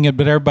not seeing it,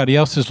 but everybody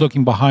else is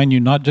looking behind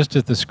you, not just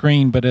at the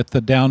screen, but at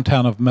the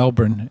downtown of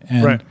Melbourne.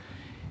 And right.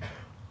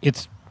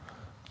 It's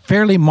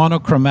fairly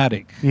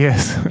monochromatic.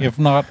 Yes. If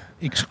not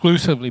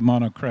exclusively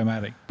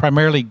monochromatic,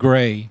 primarily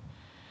gray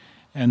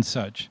and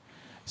such.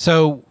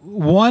 So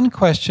one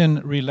question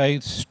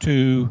relates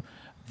to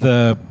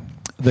the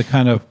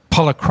kind of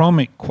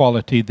polychromic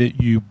quality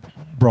that you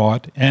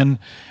brought, and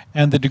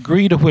the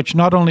degree to which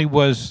not only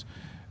was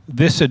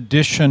this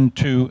addition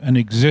to an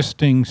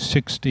existing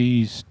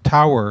 60s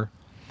tower,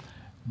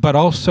 but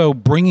also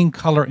bringing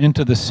color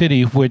into the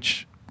city,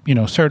 which,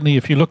 certainly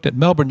if you looked at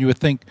Melbourne, you would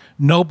think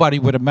nobody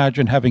would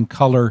imagine having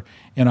color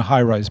in a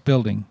high-rise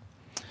building.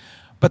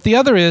 But the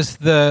other is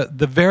the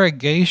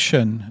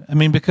variegation. I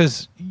mean,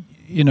 because,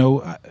 we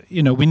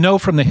know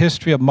from the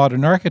history of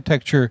modern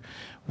architecture,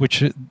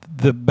 which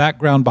the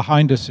background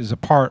behind us is a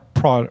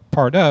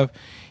part of,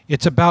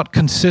 it's about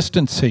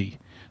consistency.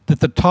 That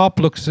the top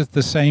looks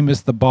the same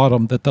as the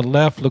bottom, that the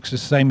left looks the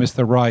same as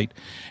the right.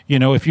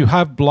 If you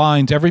have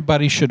blinds,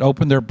 everybody should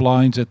open their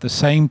blinds at the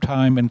same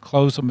time and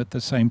close them at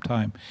the same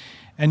time.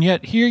 And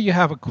yet here you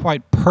have a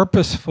quite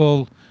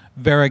purposeful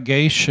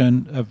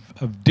variegation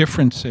of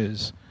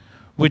differences,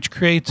 which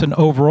creates an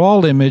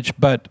overall image.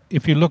 But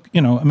if you look,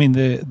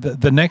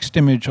 the next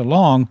image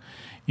along,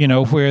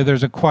 where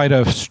there's quite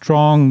a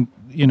strong,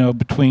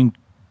 between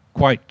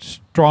quite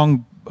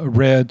strong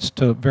reds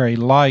to very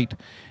light,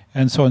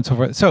 and so on and so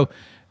forth. So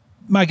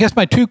I guess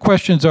my two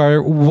questions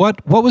are,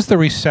 what was the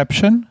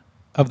reception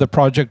of the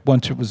project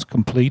once it was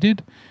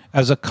completed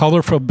as a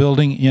colorful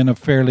building in a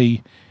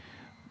fairly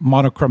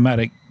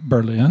monochromatic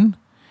Berlin?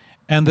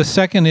 And the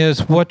second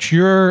is, what's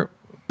your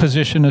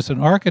position as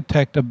an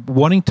architect of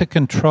wanting to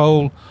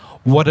control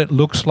what it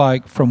looks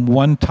like from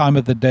one time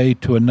of the day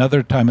to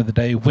another time of the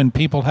day when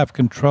people have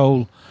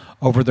control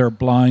over their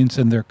blinds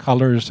and their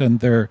colors and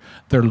their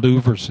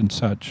louvers and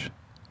such?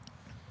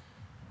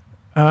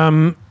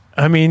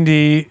 I mean,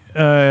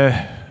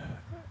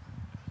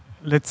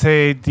 let's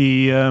say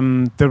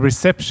the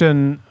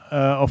reception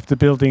of the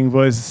building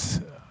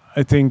was,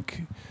 I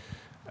think,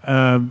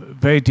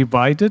 very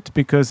divided,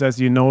 because, as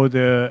you know,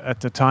 at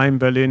the time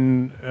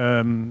Berlin,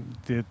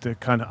 the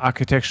kind of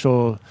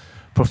architectural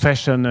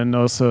profession and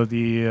also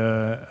the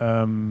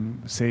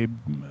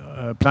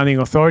planning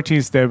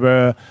authorities, they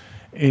were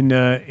in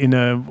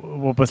a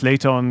what was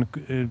later on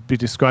be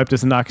described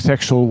as an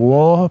architectural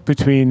war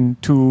between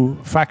two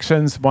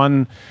factions.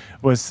 One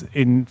was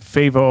in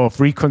favor of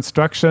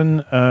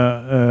reconstruction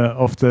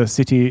of the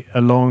city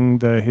along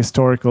the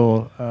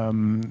historical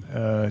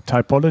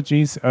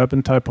typologies,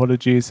 urban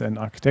typologies and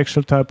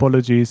architectural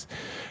typologies.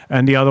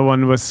 And the other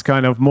one was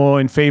kind of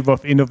more in favor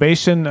of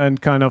innovation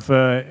and kind of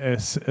a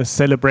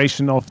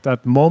celebration of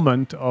that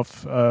moment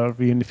of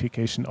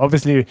reunification.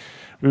 Obviously,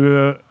 we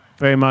were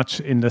very much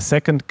in the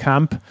second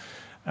camp.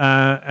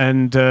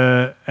 And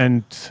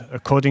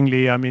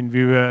accordingly, I mean,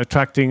 we were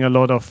attracting a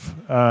lot of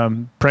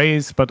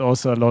praise, but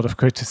also a lot of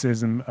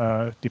criticism,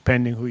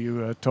 depending who you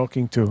were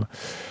talking to.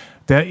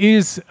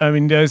 There's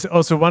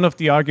also one of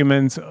the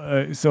arguments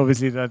is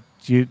obviously that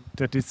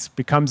it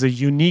becomes a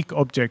unique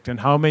object, and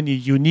how many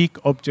unique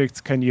objects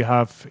can you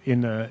have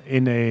in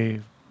a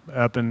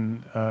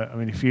urban? I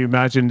mean, if you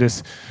imagine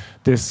this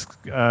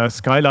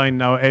skyline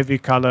now, every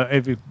color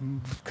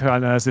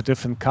has a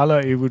different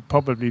color, it would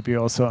probably be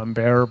also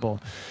unbearable.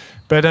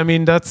 But I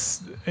mean,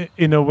 that's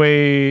in a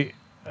way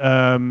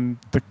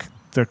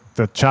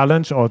the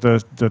challenge or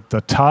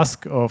the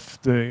task of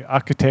the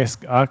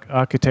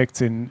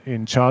architects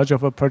in charge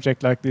of a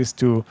project like this,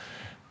 to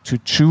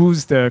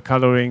choose their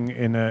coloring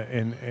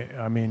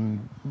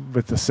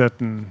with a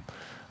certain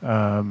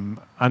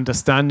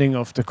understanding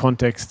of the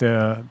context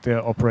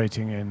they're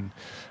operating in.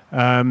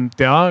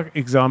 There are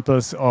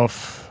examples of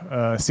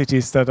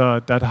cities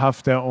that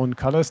have their own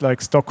colors,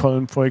 like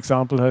Stockholm, for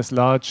example, has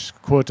large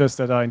quarters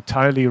that are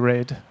entirely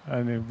red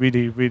and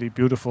really, really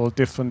beautiful,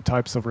 different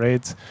types of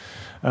reds.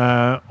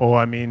 Or,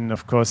 I mean,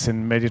 of course,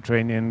 in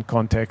Mediterranean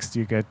context,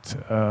 you get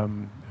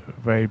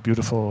very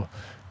beautiful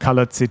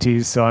colored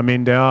cities. So, I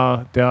mean, there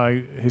are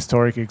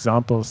historic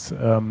examples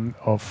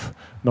of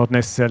not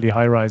necessarily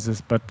high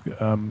rises, but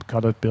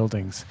colored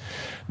buildings.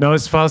 Now,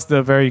 as far as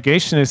the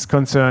variegation is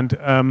concerned,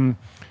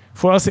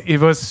 for us, it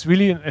was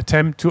really an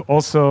attempt to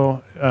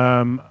also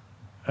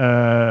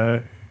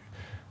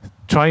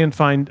try and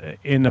find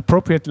an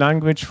appropriate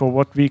language for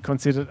what we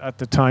considered at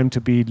the time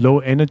to be low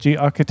energy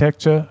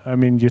architecture. I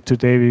mean,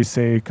 today we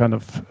say kind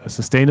of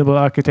sustainable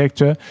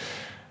architecture.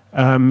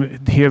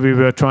 Here we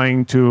were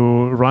trying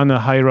to run a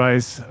high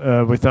rise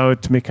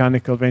without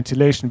mechanical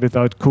ventilation,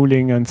 without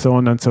cooling, and so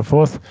on and so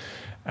forth.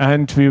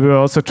 And we were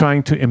also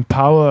trying to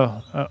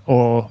empower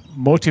or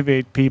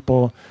motivate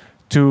people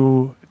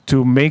to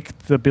make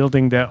the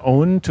building their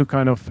own, to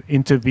kind of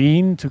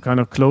intervene, to kind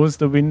of close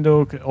the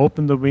window,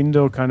 open the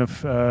window, kind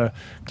of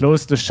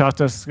close the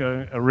shutters,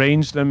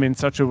 arrange them in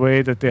such a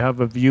way that they have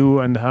a view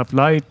and have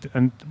light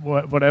and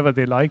whatever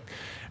they like.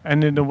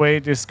 And in a way,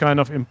 this kind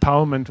of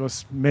empowerment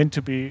was meant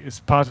to be is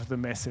part of the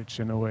message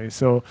in a way.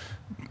 So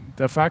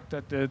the fact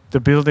that the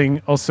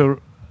building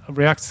also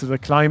reacts to the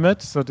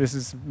climate, so this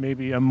is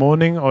maybe a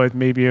morning or it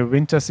may be a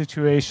winter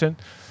situation,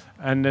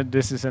 and then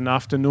this is an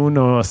afternoon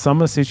or a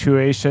summer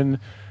situation,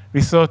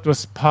 we thought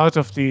was part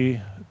of the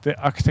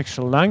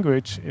architectural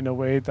language in a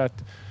way that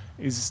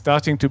is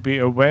starting to be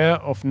aware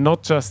of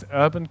not just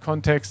urban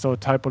context or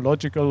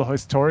typological or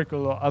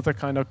historical or other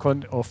kind of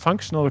or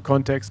functional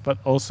context, but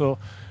also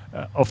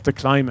of the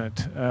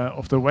climate,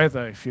 of the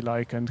weather, if you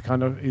like, and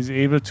kind of is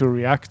able to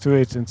react to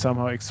it and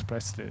somehow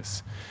express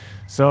this.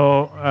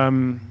 So,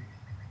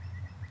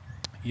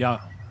 yeah,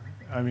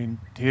 I mean,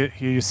 here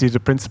you see the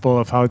principle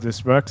of how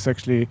this works.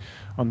 Actually,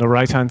 on the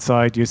right-hand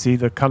side, you see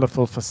the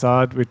colorful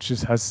facade, which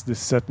has this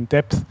certain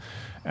depth.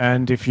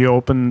 And if you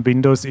open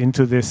windows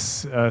into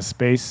this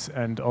space,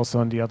 and also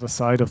on the other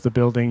side of the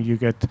building, you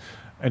get,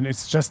 and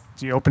it's just,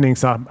 the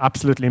openings are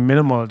absolutely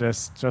minimal.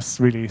 There's just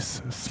really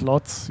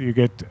slots. You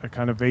get a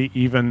kind of very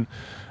even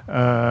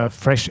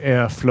fresh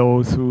air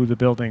flow through the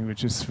building,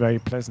 which is very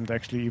pleasant,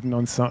 actually, even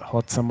on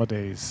hot summer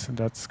days. And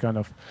that's kind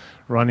of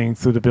running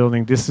through the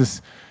building. This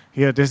is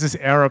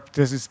Arab.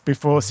 This is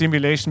before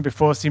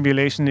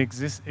simulation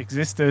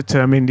existed.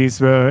 I mean,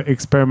 these were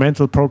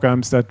experimental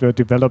programs that were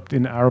developed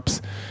in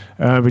Arabs,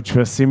 which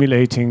were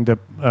simulating the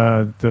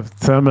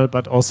thermal,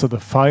 but also the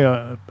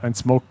fire and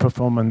smoke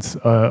performance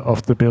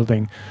of the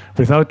building,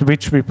 without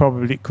which we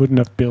probably couldn't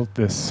have built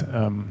this.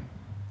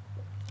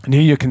 And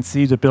here you can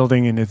see the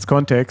building in its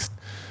context.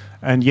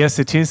 And yes,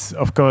 it is,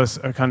 of course,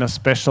 a kind of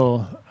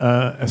special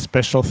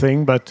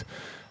thing, but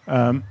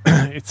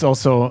it's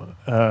also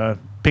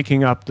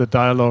picking up the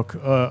dialogue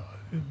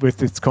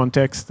with its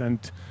context. And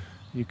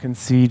you can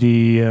see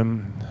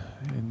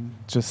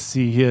just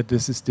see here,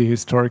 this is the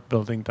historic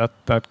building,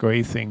 that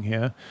gray thing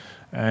here.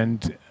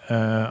 And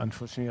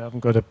unfortunately, I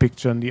haven't got a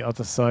picture on the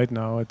other side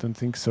now. I don't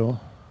think so.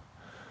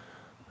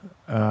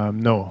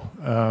 No,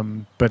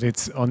 but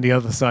it's on the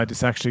other side.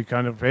 It's actually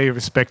kind of very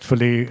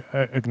respectfully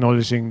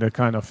acknowledging the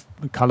kind of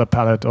color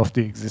palette of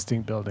the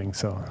existing building.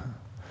 So,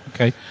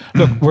 okay,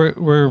 look,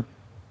 we're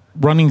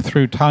running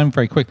through time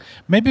very quick.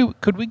 Maybe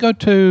could we go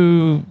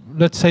to,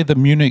 let's say, the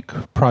Munich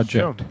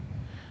project?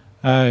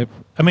 Sure.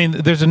 I mean,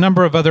 there's a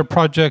number of other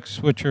projects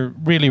which are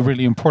really,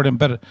 really important,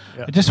 but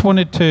Yeah. I just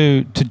wanted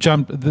to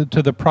jump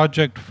to the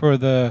project for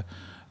the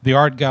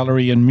art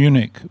gallery in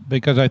Munich,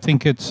 because I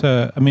think it's.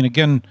 I mean,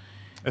 again.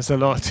 There's a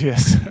lot,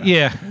 yes.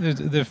 Yeah, there's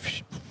a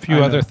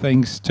few other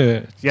things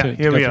to here go we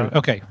through. are.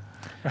 Okay.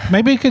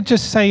 Maybe you could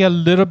just say a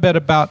little bit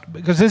about,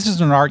 because this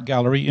is an art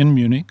gallery in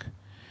Munich,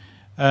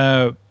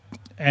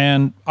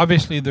 and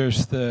obviously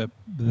there's the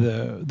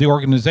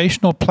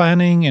organizational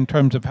planning in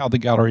terms of how the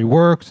gallery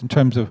works, in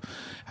terms of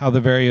how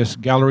the various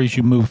galleries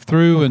you move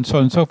through, and so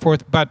on and so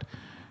forth. But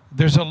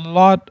there's a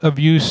lot of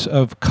use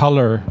of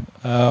color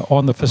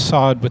on the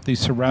facade with these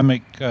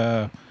ceramic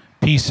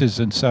pieces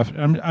and stuff.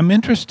 I'm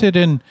interested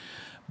in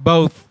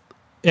both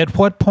at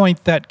what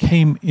point that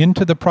came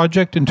into the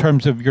project in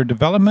terms of your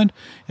development,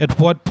 at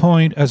what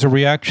point as a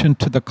reaction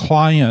to the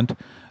client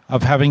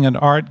of having an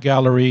art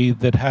gallery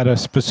that had a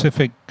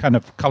specific kind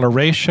of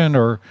coloration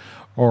or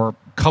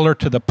color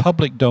to the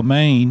public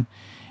domain,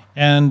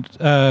 and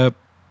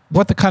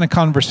what the kind of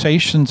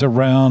conversations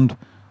around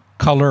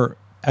color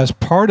as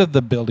part of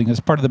the building, as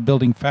part of the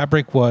building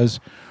fabric was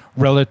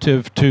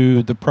relative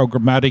to the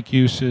programmatic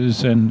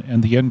uses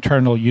and the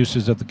internal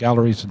uses of the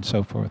galleries and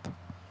so forth.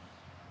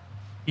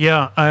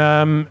 Yeah,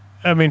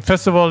 I mean,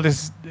 first of all,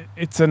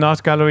 it's an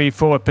art gallery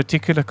for a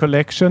particular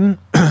collection,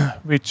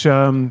 which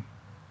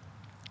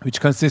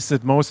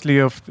consisted mostly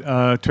of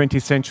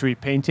 20th century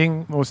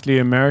painting, mostly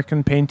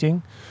American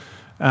painting,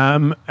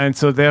 and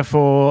so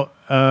therefore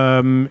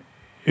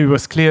it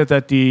was clear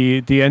that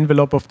the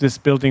envelope of this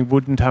building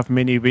wouldn't have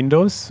many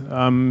windows,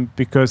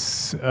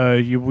 because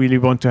you really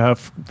want to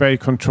have very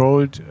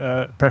controlled,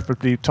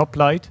 preferably top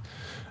light.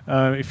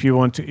 If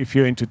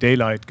you're into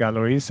daylight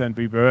galleries, and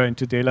we were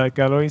into daylight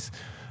galleries,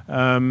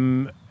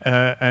 and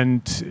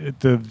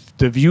the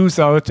views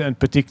out, and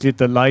particularly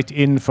the light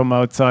in from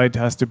outside,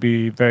 has to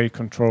be very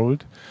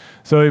controlled.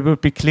 So it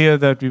would be clear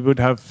that we would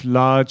have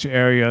large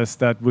areas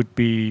that would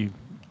be,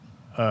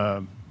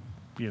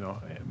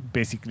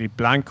 basically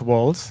blank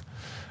walls.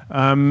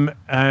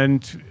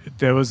 And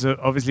there was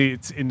obviously,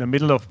 it's in the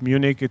middle of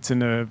Munich. It's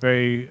in a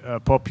very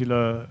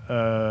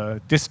popular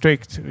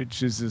district,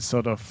 which is a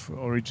sort of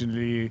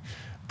originally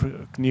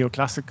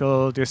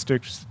neoclassical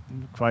district,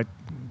 quite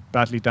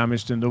badly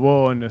damaged in the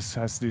war, and this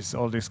has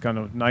all this kind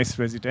of nice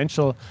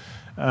residential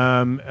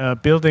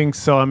buildings.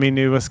 So I mean,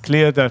 it was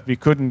clear that we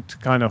couldn't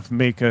kind of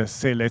make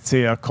let's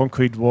say a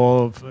concrete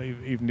wall,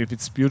 even if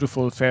it's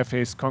beautiful,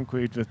 fair-faced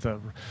concrete with a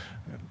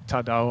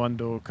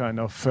Tadauando kind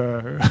of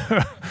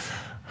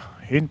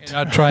hint.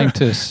 You're not trying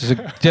to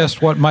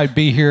suggest what might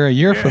be here a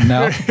year from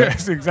now.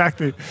 Yes,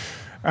 exactly.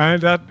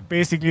 And that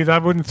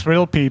wouldn't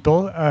thrill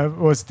people,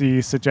 was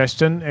the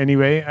suggestion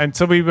anyway. And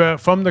so we were,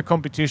 from the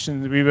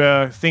competition, we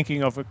were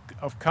thinking of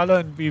color,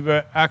 and we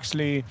were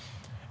actually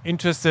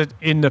interested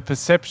in the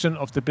perception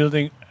of the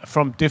building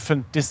from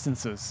different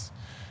distances.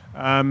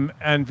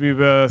 And we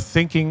were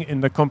thinking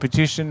in the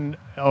competition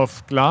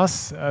of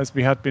glass, as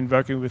we had been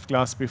working with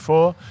glass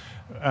before,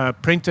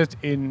 printed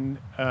in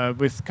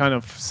with kind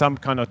of some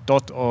kind of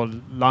dot or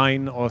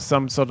line or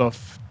some sort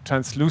of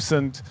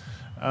translucent,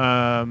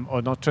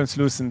 or not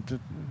translucent,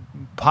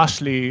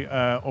 partially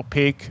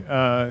opaque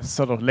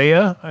sort of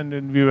layer. And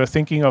then we were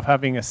thinking of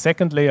having a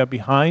second layer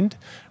behind,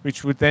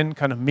 which would then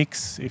kind of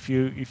mix. If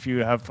you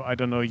have, I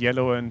don't know,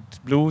 yellow and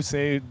blue,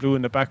 say blue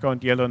in the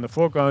background, yellow in the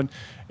foreground,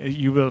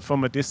 you will,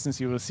 from a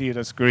distance, you will see it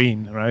as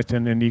green, right?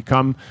 And then you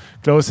come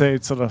closer,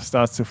 it sort of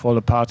starts to fall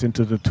apart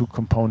into the two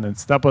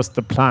components. That was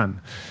the plan.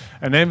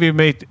 And then we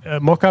made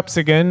mock-ups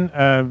again.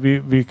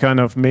 We kind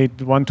of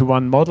made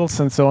one-to-one models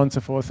and so on and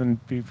so forth, and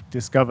we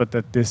discovered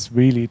that this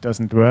really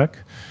doesn't work,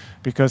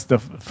 because the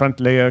front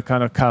layer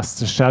kind of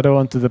casts a shadow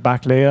onto the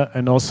back layer,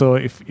 and also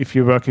if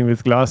you're working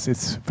with glass,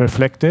 it's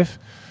reflective.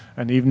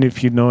 And even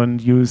if you don't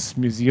use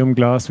museum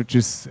glass, which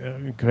is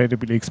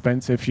incredibly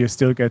expensive, you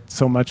still get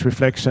so much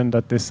reflection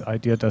that this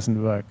idea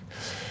doesn't work.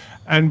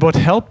 And what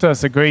helped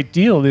us a great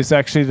deal is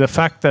actually the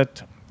fact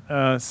that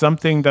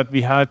something that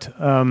we had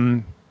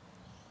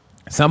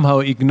somehow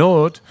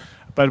ignored,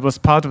 but was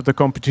part of the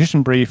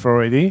competition brief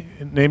already,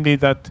 namely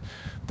that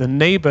the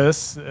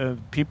neighbors,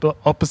 people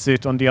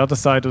opposite on the other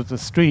side of the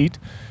street,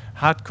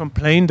 had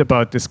complained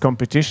about this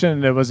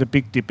competition. There was a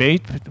big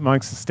debate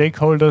amongst the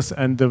stakeholders,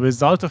 and the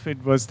result of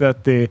it was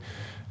that the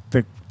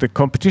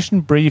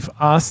competition brief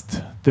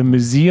asked the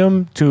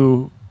museum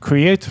to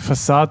create a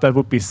facade that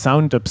would be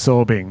sound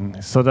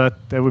absorbing, so that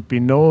there would be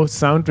no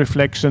sound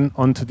reflection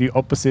onto the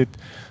opposite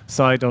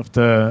side of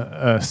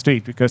the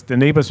street, because the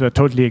neighbors were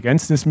totally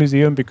against this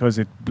museum because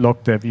it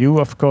blocked their view,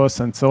 of course,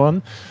 and so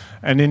on.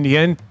 And in the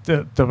end,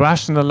 the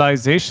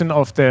rationalization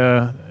of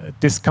their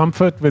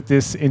discomfort with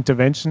this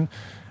intervention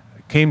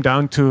came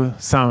down to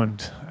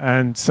sound.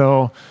 And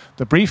so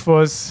the brief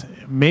was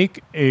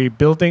make a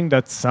building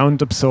that's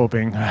sound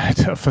absorbing, right?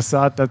 A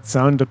facade that's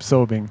sound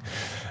absorbing.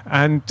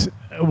 And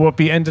what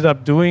we ended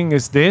up doing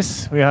is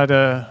this. We had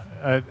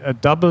a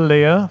double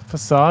layer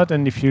facade,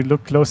 and if you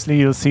look closely,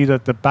 you'll see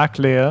that the back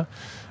layer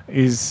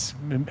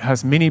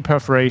has mini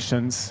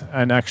perforations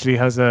and actually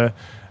has a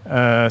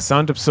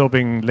sound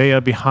absorbing layer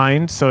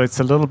behind. So it's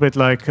a little bit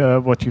like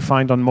what you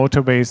find on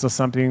motorways or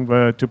something,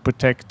 where to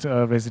protect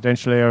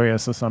residential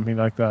areas or something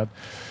like that.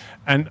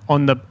 And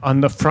on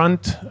the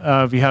front,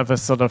 we have a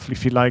sort of,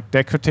 if you like,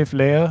 decorative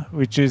layer,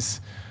 which is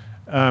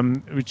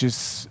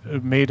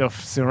made of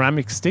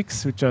ceramic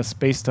sticks, which are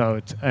spaced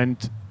out.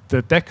 And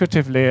the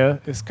decorative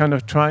layer is kind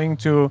of trying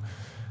to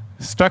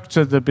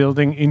structure the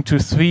building into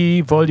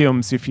 3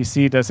 volumes. If you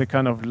see, there's a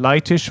kind of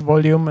lightish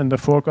volume in the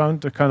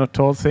foreground, a kind of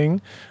tall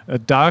thing, a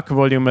dark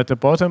volume at the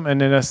bottom,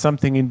 and then there's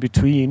something in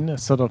between, a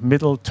sort of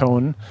middle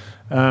tone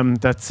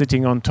that's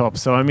sitting on top.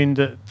 So I mean,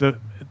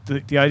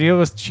 the idea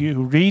was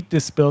to read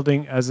this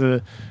building as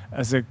a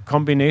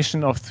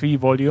combination of 3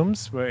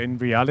 volumes, where in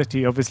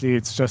reality, obviously,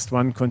 it's just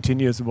one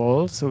continuous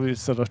wall. So we're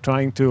sort of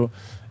trying to,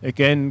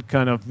 again,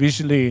 kind of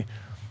visually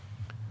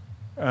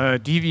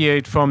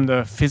deviate from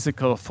the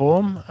physical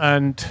form,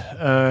 and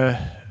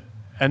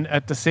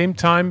at the same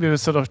time, we were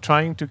sort of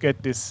trying to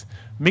get this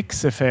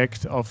mix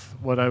effect of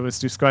what I was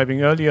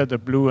describing earlier. The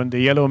blue and the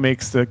yellow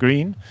makes the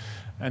green.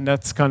 And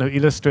that's kind of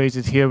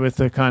illustrated here with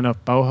the kind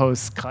of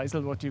Bauhaus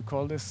Kreisel, what do you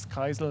call this?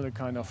 Kreisel, the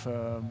kind of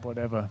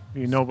whatever.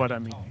 You know what I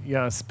mean?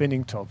 Yeah,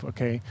 spinning top,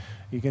 okay.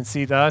 You can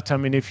see that. I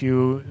mean, if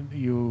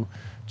you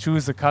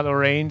choose a color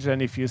range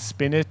and if you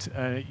spin it,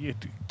 it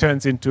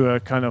turns into a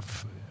kind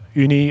of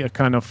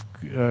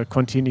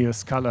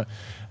continuous color.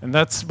 And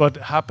that's what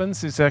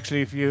happens is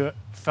actually if you're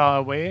far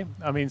away.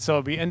 I mean, so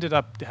we ended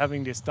up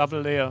having this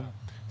double layer.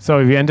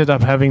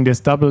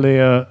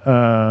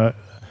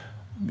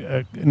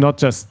 Not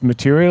just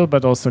material,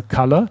 but also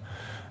color.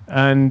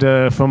 And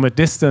from a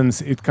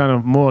distance, it kind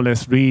of more or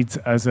less reads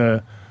as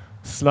a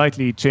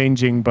slightly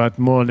changing, but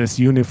more or less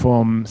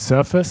uniform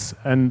surface.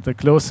 And the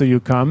closer you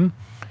come,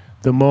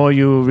 the more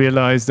you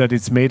realize that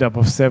it's made up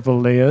of several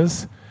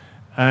layers.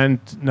 And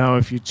now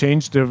if you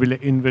change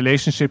in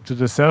relationship to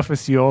the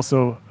surface, you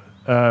also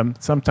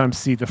sometimes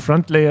see the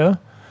front layer.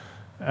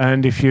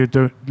 And if you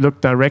look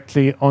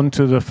directly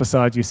onto the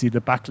facade, you see the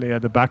back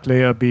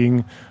layer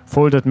being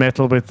folded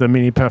metal with the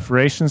mini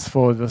perforations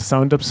for the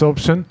sound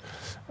absorption.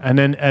 And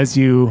then as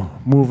you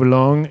move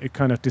along, it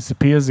kind of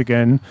disappears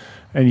again,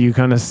 and you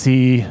kind of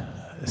see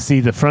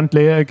the front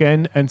layer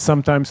again. And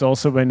sometimes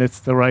also when it's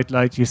the right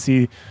light, you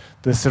see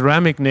the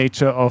ceramic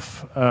nature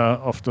of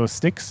those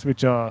sticks,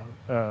 which are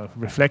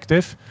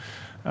reflective.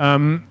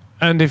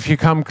 And if you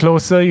come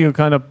closer, you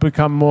kind of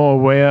become more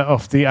aware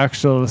of the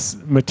actual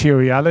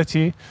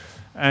materiality.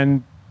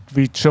 And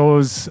we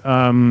chose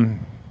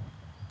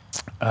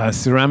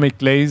ceramic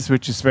glaze,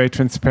 which is very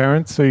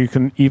transparent. So you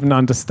can even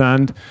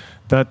understand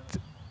that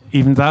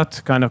even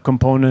that kind of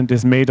component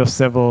is made of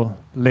several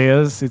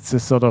layers. It's a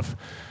sort of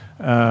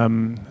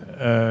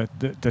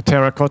the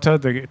terracotta,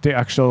 the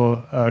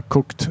actual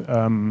cooked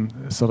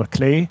sort of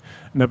clay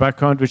in the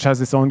background, which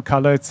has its own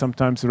color. It's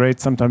sometimes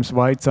red, sometimes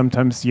white,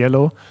 sometimes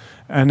yellow.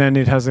 And then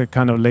it has a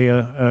kind of layer,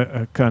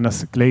 a kind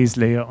of glaze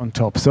layer on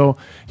top. So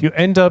you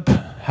end up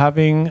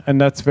having,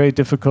 and that's very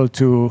difficult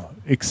to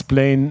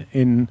explain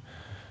in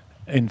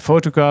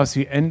photographs,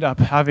 you end up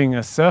having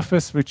a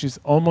surface which is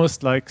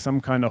almost like some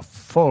kind of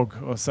fog,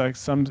 or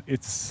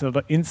it's sort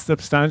of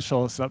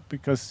insubstantial,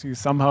 because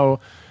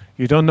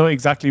you don't know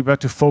exactly where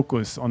to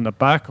focus, on the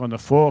back, on the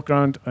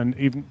foreground, and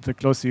even the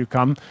closer you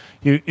come,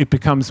 it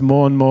becomes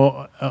more and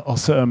more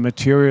also a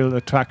material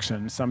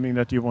attraction, something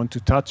that you want to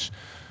touch.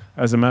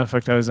 As a matter of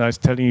fact, as I was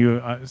telling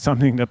you,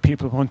 something that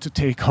people want to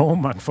take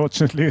home,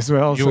 unfortunately, as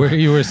well.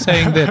 You were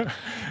saying that the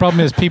problem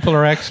is people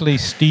are actually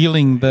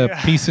stealing the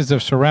pieces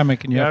of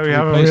ceramic, and you have to replace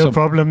them. We have a real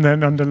problem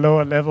then on the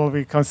lower level.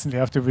 We constantly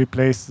have to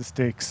replace the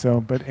sticks. So,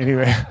 but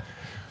anyway,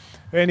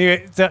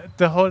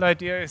 the whole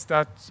idea is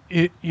that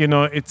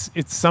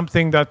it's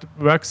something that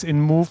works in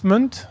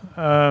movement.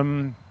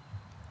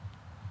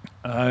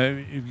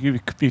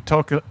 We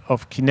talk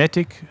of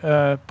kinetic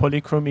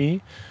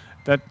polychromy,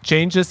 that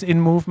changes in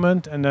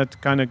movement and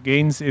that kind of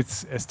gains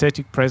its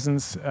aesthetic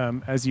presence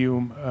as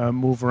you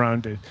move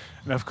around it.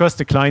 And of course,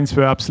 the clients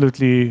were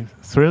absolutely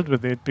thrilled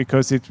with it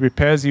because it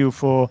prepares you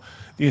for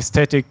the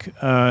aesthetic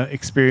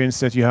experience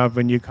that you have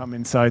when you come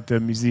inside the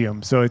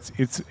museum. So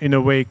it's in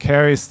a way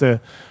carries the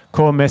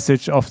core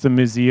message of the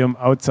museum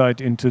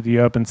outside into the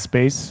urban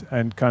space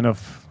and kind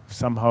of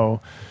somehow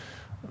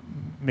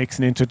makes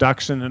an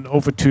introduction, an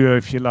overture,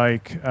 if you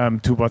like,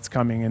 to what's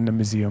coming in the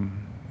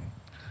museum.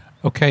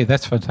 Okay,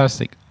 that's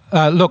fantastic.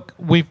 Look,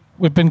 we've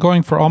been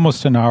going for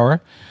almost an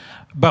hour,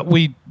 but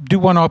we do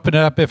want to open it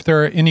up if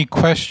there are any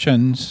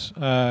questions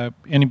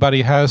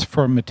anybody has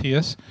for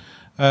Matthias.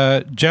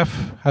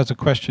 Jeff has a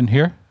question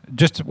here.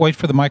 Just wait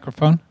for the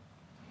microphone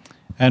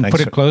and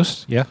put it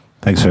close. Yeah.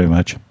 Thanks very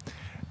much.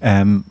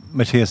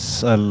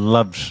 Matthias, I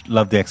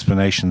loved the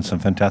explanations and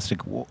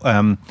fantastic.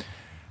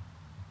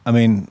 I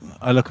mean,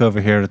 I look over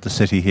here at the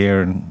city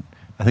here and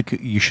I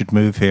think you should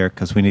move here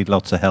because we need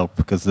lots of help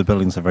because the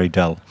buildings are very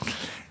dull.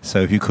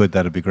 So if you could,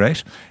 that'd be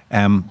great.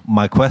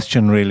 My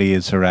question really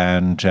is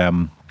around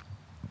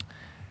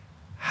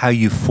how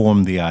you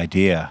form the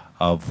idea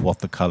of what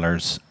the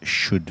colours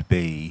should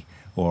be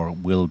or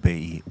will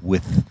be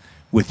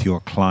with your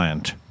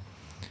client.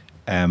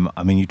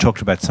 I mean, you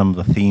talked about some of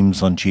the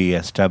themes on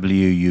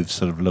GSW. You've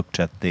sort of looked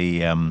at the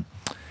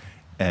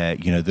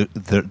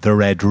the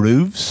red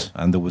roofs,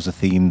 and there was a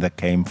theme that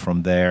came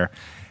from there.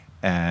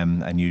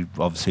 And you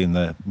obviously in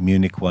the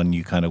Munich one,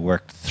 you kind of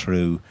worked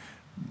through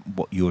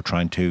what you were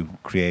trying to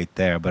create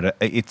there. But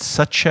it's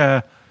such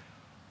a,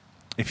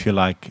 if you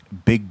like,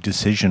 big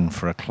decision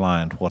for a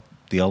client what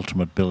the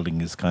ultimate building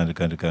is kind of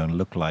going to go and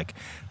look like.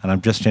 And I'm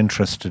just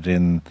interested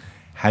in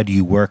how do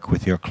you work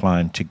with your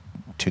client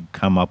to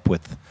come up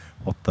with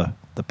what the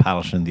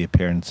palette and the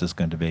appearance is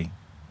going to be?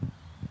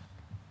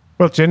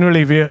 Well,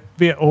 generally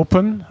we're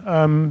open.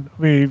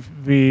 We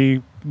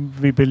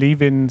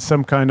believe in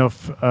some kind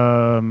of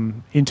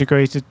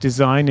integrated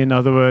design. In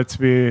other words,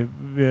 we're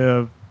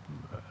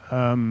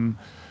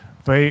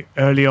very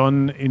early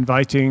on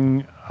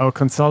inviting our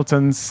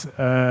consultants,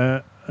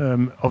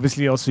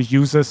 obviously also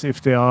users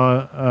if there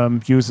are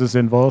users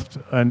involved,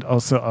 and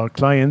also our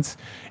clients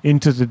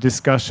into the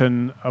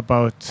discussion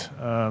about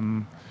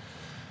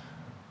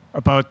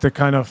the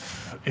kind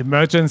of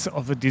emergence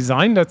of a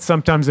design that's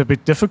sometimes a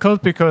bit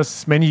difficult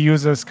because many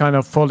users kind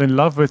of fall in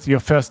love with your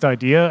first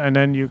idea and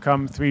then you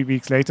come 3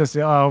 weeks later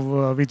say, oh,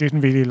 well, we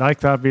didn't really like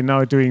that, we're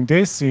now doing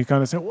this. So you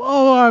kind of say,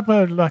 whoa, I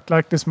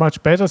like this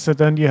much better. So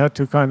then you had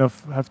to kind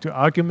of have to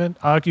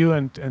argue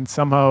and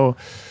somehow,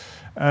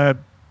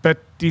 but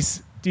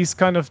these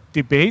kind of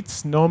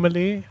debates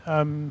normally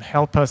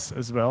help us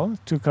as well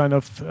to kind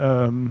of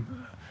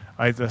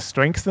either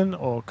strengthen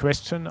or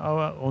question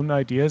our own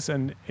ideas,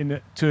 and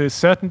to a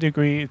certain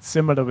degree it's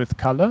similar with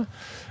color.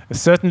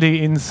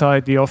 Certainly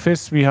inside the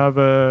office we have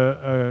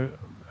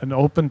an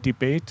open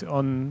debate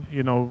on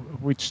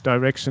which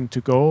direction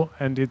to go,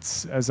 and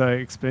it's, as I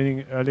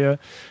explained earlier,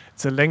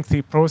 it's a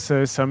lengthy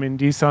process. I mean,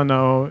 these are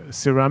now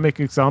ceramic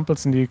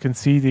examples, and you can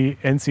see the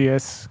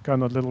NCS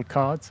kind of little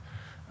cards,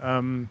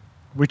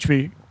 which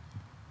we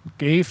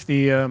gave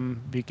the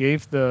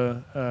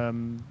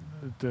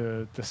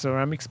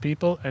ceramics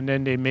people, and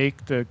then they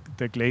make the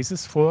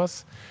glazes for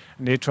us,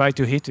 and they try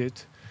to hit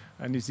it.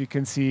 And as you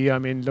can see, I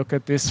mean, look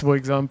at this, for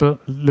example.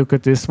 Look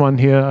at this one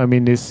here. I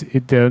mean,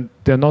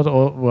 they're not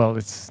all, well,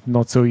 it's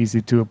not so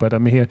easy to, but I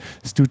mean, here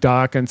it's too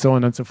dark and so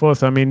on and so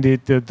forth. I mean,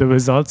 the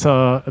results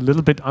are a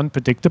little bit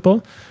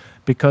unpredictable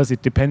because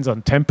it depends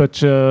on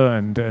temperature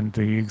and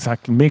the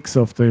exact mix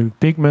of the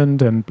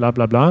pigment and blah,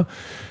 blah, blah.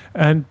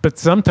 But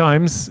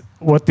sometimes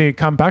what they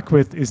come back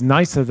with is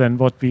nicer than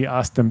what we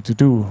asked them to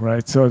do,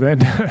 right? So then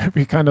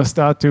we kind of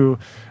start to,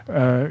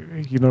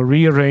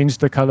 rearrange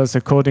the colors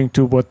according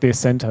to what they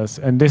sent us.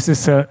 And this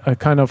is a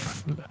kind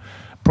of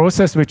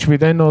process which we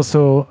then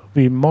also,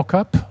 we mock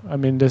up. I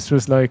mean, this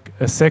was like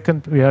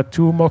we had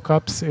 2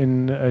 mock-ups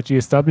in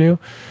GSW,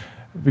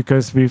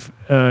 because we've,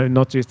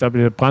 not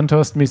GSW, the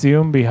Brandhorst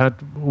Museum, we had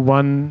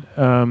one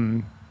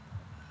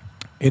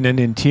in an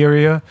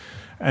interior.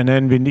 And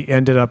then we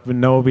ended up,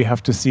 we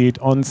have to see it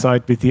on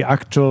site with the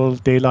actual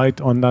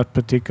daylight on that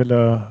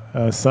particular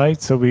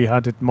site. So we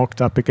had it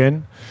mocked up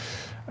again,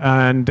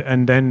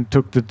 and then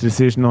took the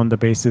decision on the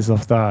basis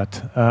of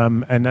that.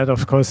 And that,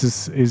 of course,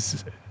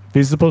 is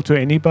visible to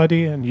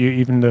anybody, and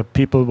even the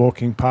people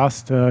walking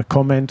past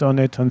comment on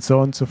it, and so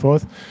on and so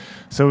forth.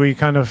 So we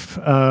kind of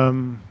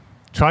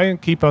try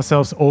and keep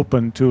ourselves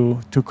open to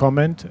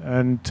comment,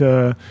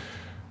 and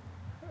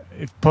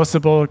if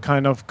possible,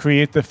 kind of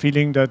create the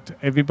feeling that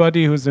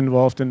everybody who's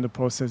involved in the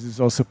process is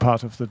also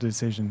part of the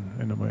decision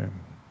in a way.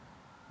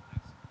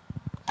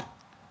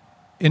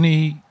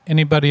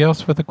 Anybody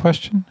else with a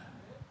question?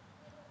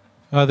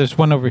 There's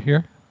one over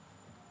here.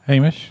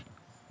 Hamish?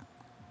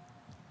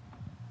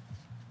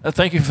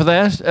 Thank you for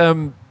that.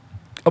 A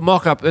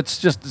mock-up,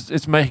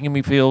 it's making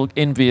me feel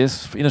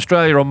envious. In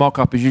Australia, a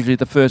mock-up is usually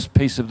the first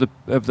piece of the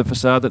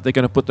facade that they're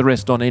going to put the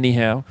rest on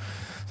anyhow.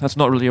 That's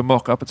not really a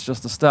mock-up, it's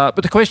just a start.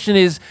 But the question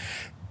is,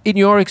 in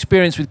your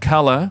experience with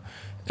colour,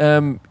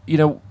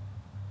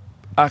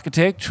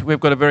 architect, we've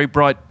got a very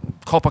bright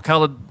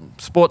copper-coloured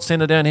sports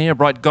centre down here, a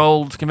bright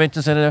gold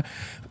convention centre.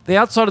 The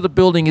outside of the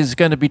building is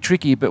going to be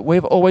tricky, but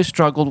we've always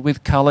struggled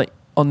with colour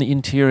on the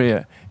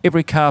interior.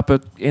 Every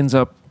carpet ends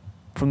up,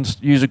 from the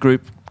user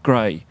group,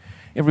 grey.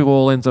 Every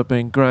wall ends up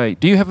being grey.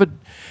 Do you have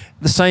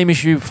the same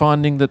issue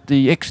finding that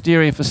the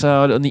exterior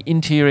facade and the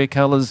interior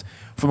colours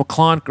from a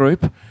client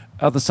group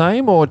are the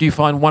same, or do you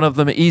find one of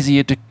them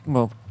easier to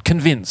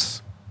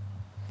convince?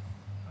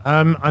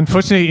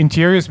 Unfortunately,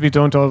 interiors we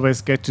don't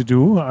always get to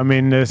do. I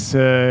mean, it's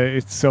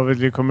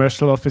obviously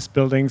commercial office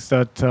buildings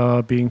that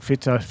are being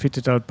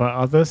fitted out by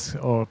others,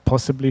 or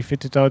possibly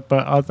fitted out by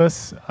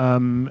others.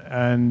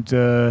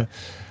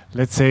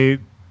 Let's say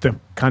the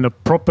kind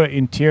of proper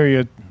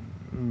interior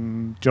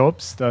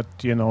jobs that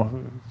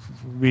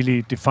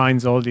really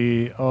defines all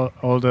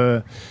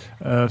the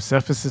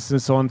surfaces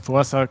and so on. For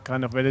us, are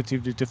kind of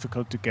relatively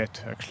difficult to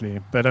get actually.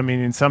 But I mean,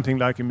 in something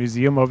like a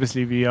museum,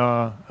 obviously we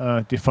are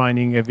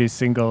defining every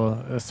single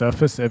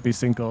surface, every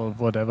single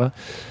whatever,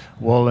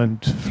 wall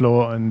and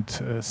floor and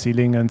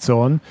ceiling and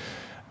so on.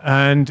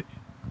 And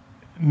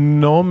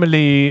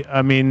normally,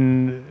 I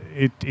mean,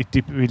 it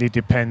really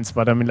depends.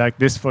 But I mean, like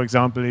this, for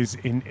example, is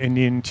in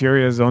the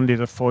interiors only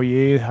the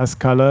foyer has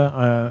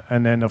color,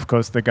 and then of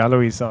course the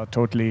galleries are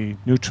totally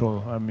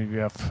neutral. I mean, we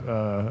have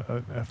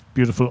a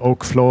beautiful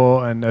oak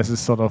floor, and there's a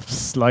sort of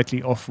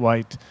slightly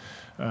off-white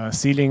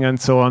ceiling and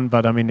so on.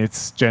 But I mean,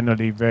 it's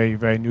generally very,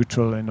 very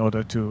neutral in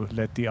order to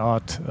let the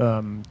art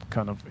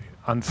kind of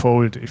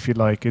unfold, if you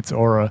like, its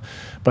aura.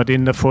 But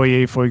in the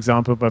foyer, for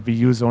example, but we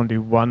use only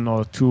 1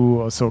 or 2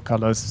 or so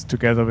colors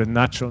together with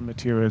natural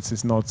materials,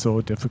 is not so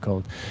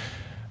difficult.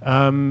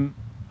 I'm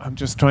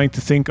just trying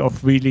to think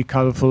of really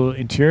colorful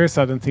interiors.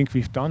 I don't think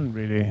we've done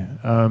really.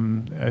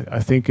 I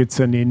think it's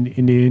in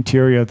the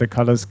interior the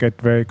colors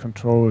get very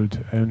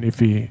controlled, and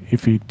if we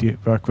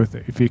work with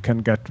it, if we can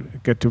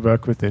get to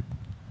work with it.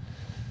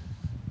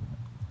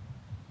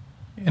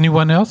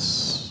 Anyone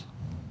else?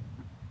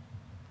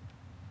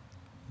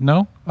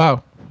 No?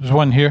 Oh, there's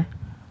one here.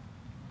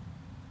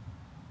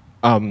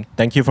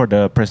 Thank you for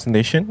the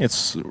presentation.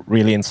 It's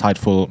really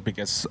insightful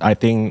because I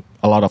think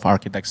a lot of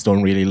architects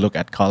don't really look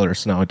at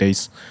colors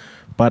nowadays.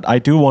 But I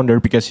do wonder,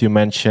 because you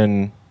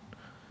mentioned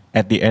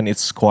at the end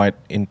it's quite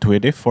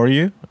intuitive for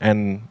you,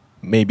 and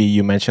maybe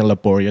you mentioned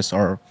laborious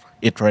or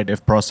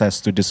iterative process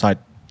to decide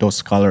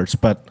those colors.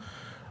 But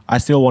I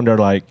still wonder,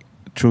 like,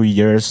 through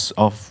years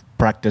of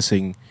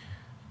practicing,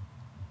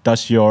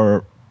 does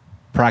your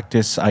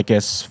practice, I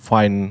guess,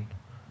 find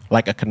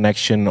like a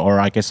connection, or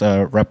I guess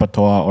a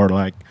repertoire, or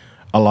like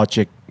a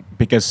logic?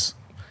 Because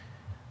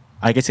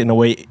I guess in a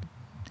way,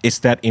 is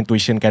that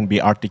intuition can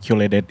be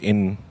articulated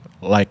in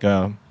like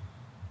a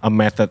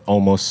method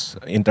almost,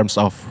 in terms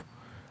of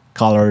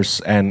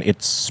colors and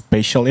its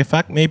spatial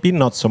effect, maybe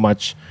not so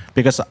much,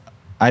 because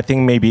I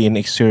think maybe in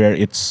exterior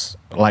it's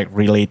like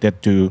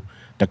related to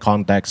the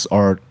context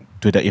or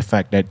to the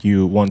effect that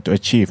you want to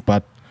achieve.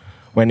 But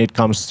when it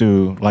comes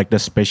to like the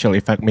spatial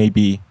effect,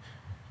 maybe,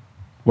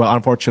 well,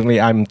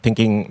 unfortunately, I'm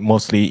thinking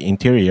mostly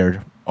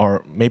interior,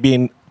 or maybe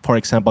in, for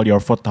example, your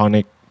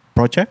photonic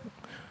project.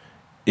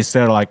 Is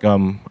there like,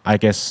 I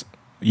guess,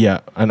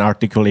 an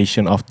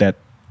articulation of that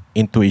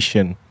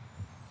intuition,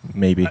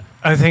 maybe?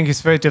 I think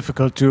it's very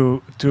difficult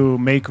to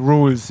make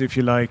rules, if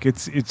you like.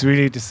 It's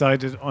really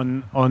decided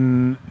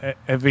on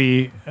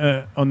every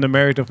on the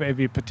merit of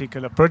every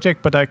particular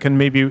project. But I can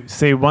maybe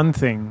say one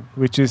thing,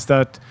 which is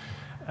that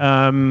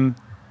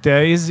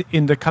there is,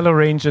 in the color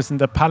ranges and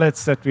the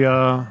palettes that we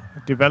are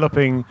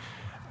developing,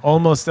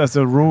 almost as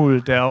a rule,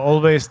 there are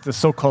always the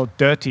so-called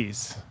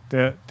dirties.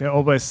 There are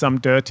always some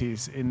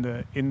dirties in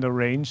the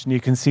range, and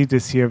you can see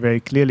this here very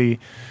clearly.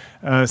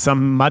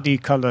 Some muddy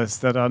colors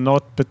that are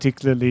not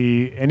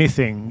particularly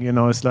anything.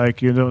 It's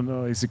like, you don't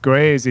know, is it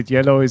gray, is it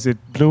yellow, is it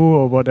blue,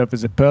 or whatever,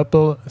 is it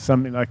purple,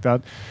 something like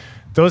that.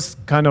 Those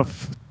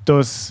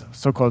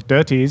so-called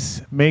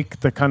dirties make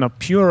the kind of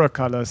purer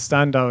colors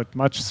stand out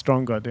much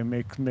stronger. They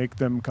make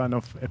them kind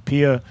of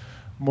appear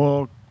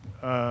more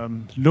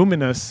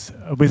luminous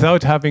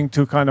without having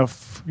to kind of,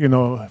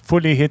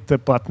 fully hit the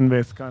button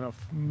with kind of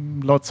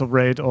lots of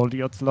red or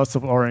lots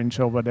of orange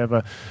or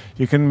whatever.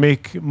 You can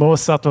make more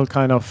subtle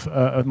kind of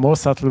a more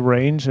subtle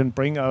range and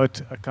bring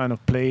out a kind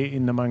of play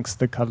in amongst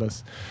the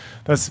colors.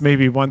 That's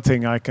maybe one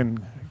thing I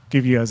can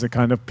give you as a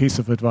kind of piece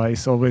of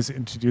advice. Always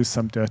introduce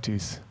some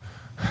dirties.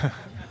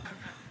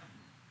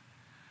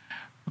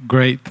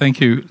 Great, thank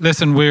you.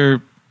 Listen,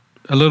 we're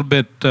a little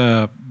bit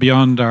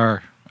beyond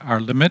our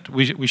limit.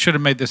 We should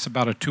have made this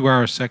about a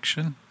 2-hour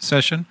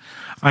session.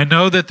 I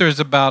know that there's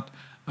about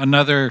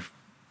another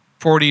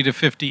 40 to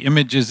 50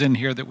 images in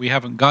here that we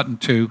haven't gotten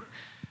to,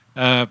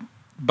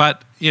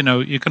 but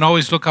you can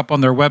always look up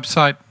on their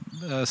website,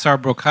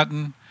 Sauerbruch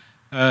Hutton,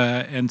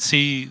 and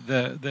see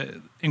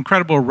the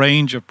incredible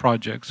range of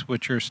projects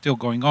which are still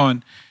going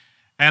on.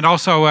 And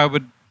also, I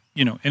would,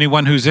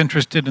 anyone who's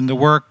interested in the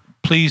work,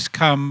 please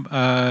come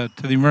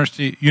to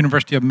the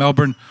University of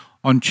Melbourne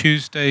on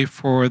Tuesday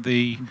for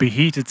the... Be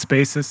heated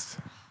spaces.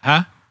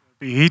 Huh?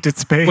 Be heated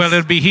space. Well,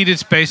 it'll be heated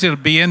space. It'll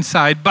be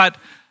inside. But,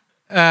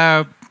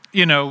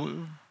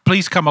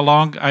 please come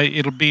along.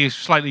 It'll be a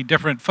slightly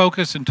different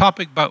focus and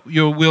topic, but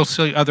you will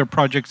see other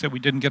projects that we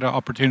didn't get an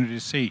opportunity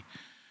to see.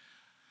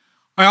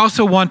 I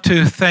also want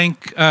to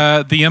thank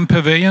the M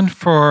Pavilion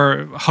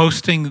for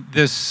hosting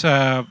this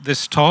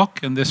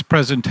talk and this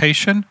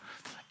presentation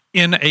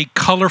in a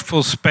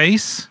colorful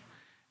space.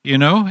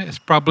 It's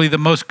probably the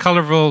most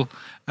colorful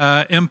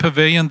M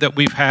Pavilion that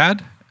we've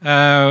had,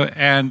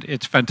 and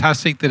it's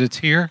fantastic that it's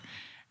here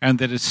and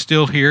that it's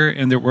still here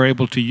and that we're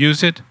able to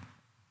use it.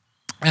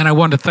 And I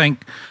want to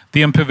thank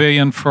the M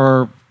Pavilion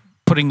for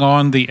putting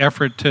on the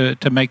effort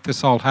to make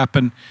this all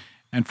happen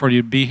and for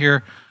you to be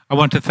here. I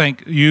want to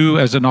thank you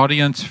as an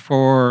audience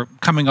for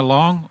coming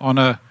along on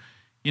a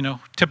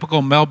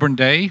typical Melbourne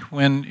day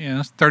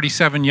when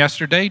 37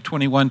 yesterday,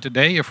 21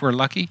 today, if we're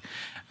lucky.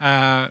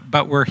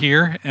 But we're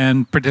here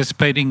and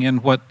participating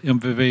in what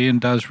MPavilion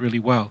does really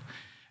well.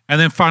 And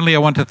then finally, I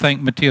want to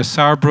thank Matthias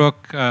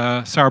Sauerbruch,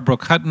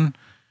 Sauerbruch Hutton.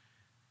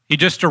 He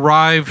just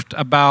arrived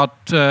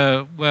about,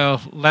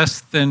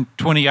 less than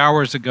 20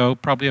 hours ago,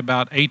 probably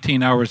about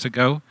 18 hours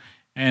ago.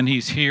 And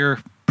he's here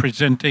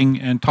presenting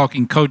and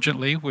talking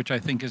cogently, which I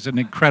think is an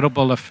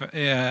incredible,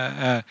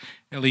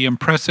 really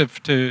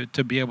impressive to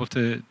be able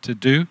to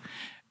do.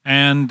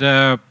 And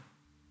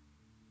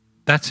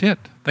that's it.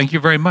 Thank you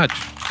very much.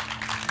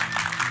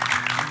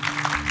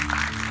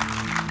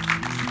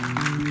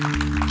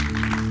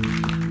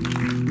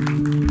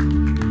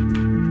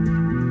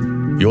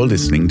 You're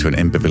listening to an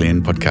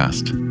MPavilion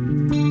podcast.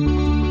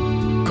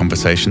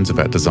 Conversations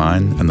about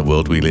design and the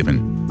world we live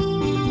in.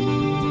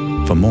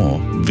 For more,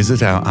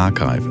 visit our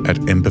archive at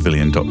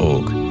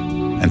mpavilion.org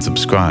and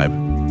subscribe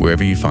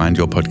wherever you find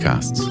your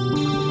podcasts.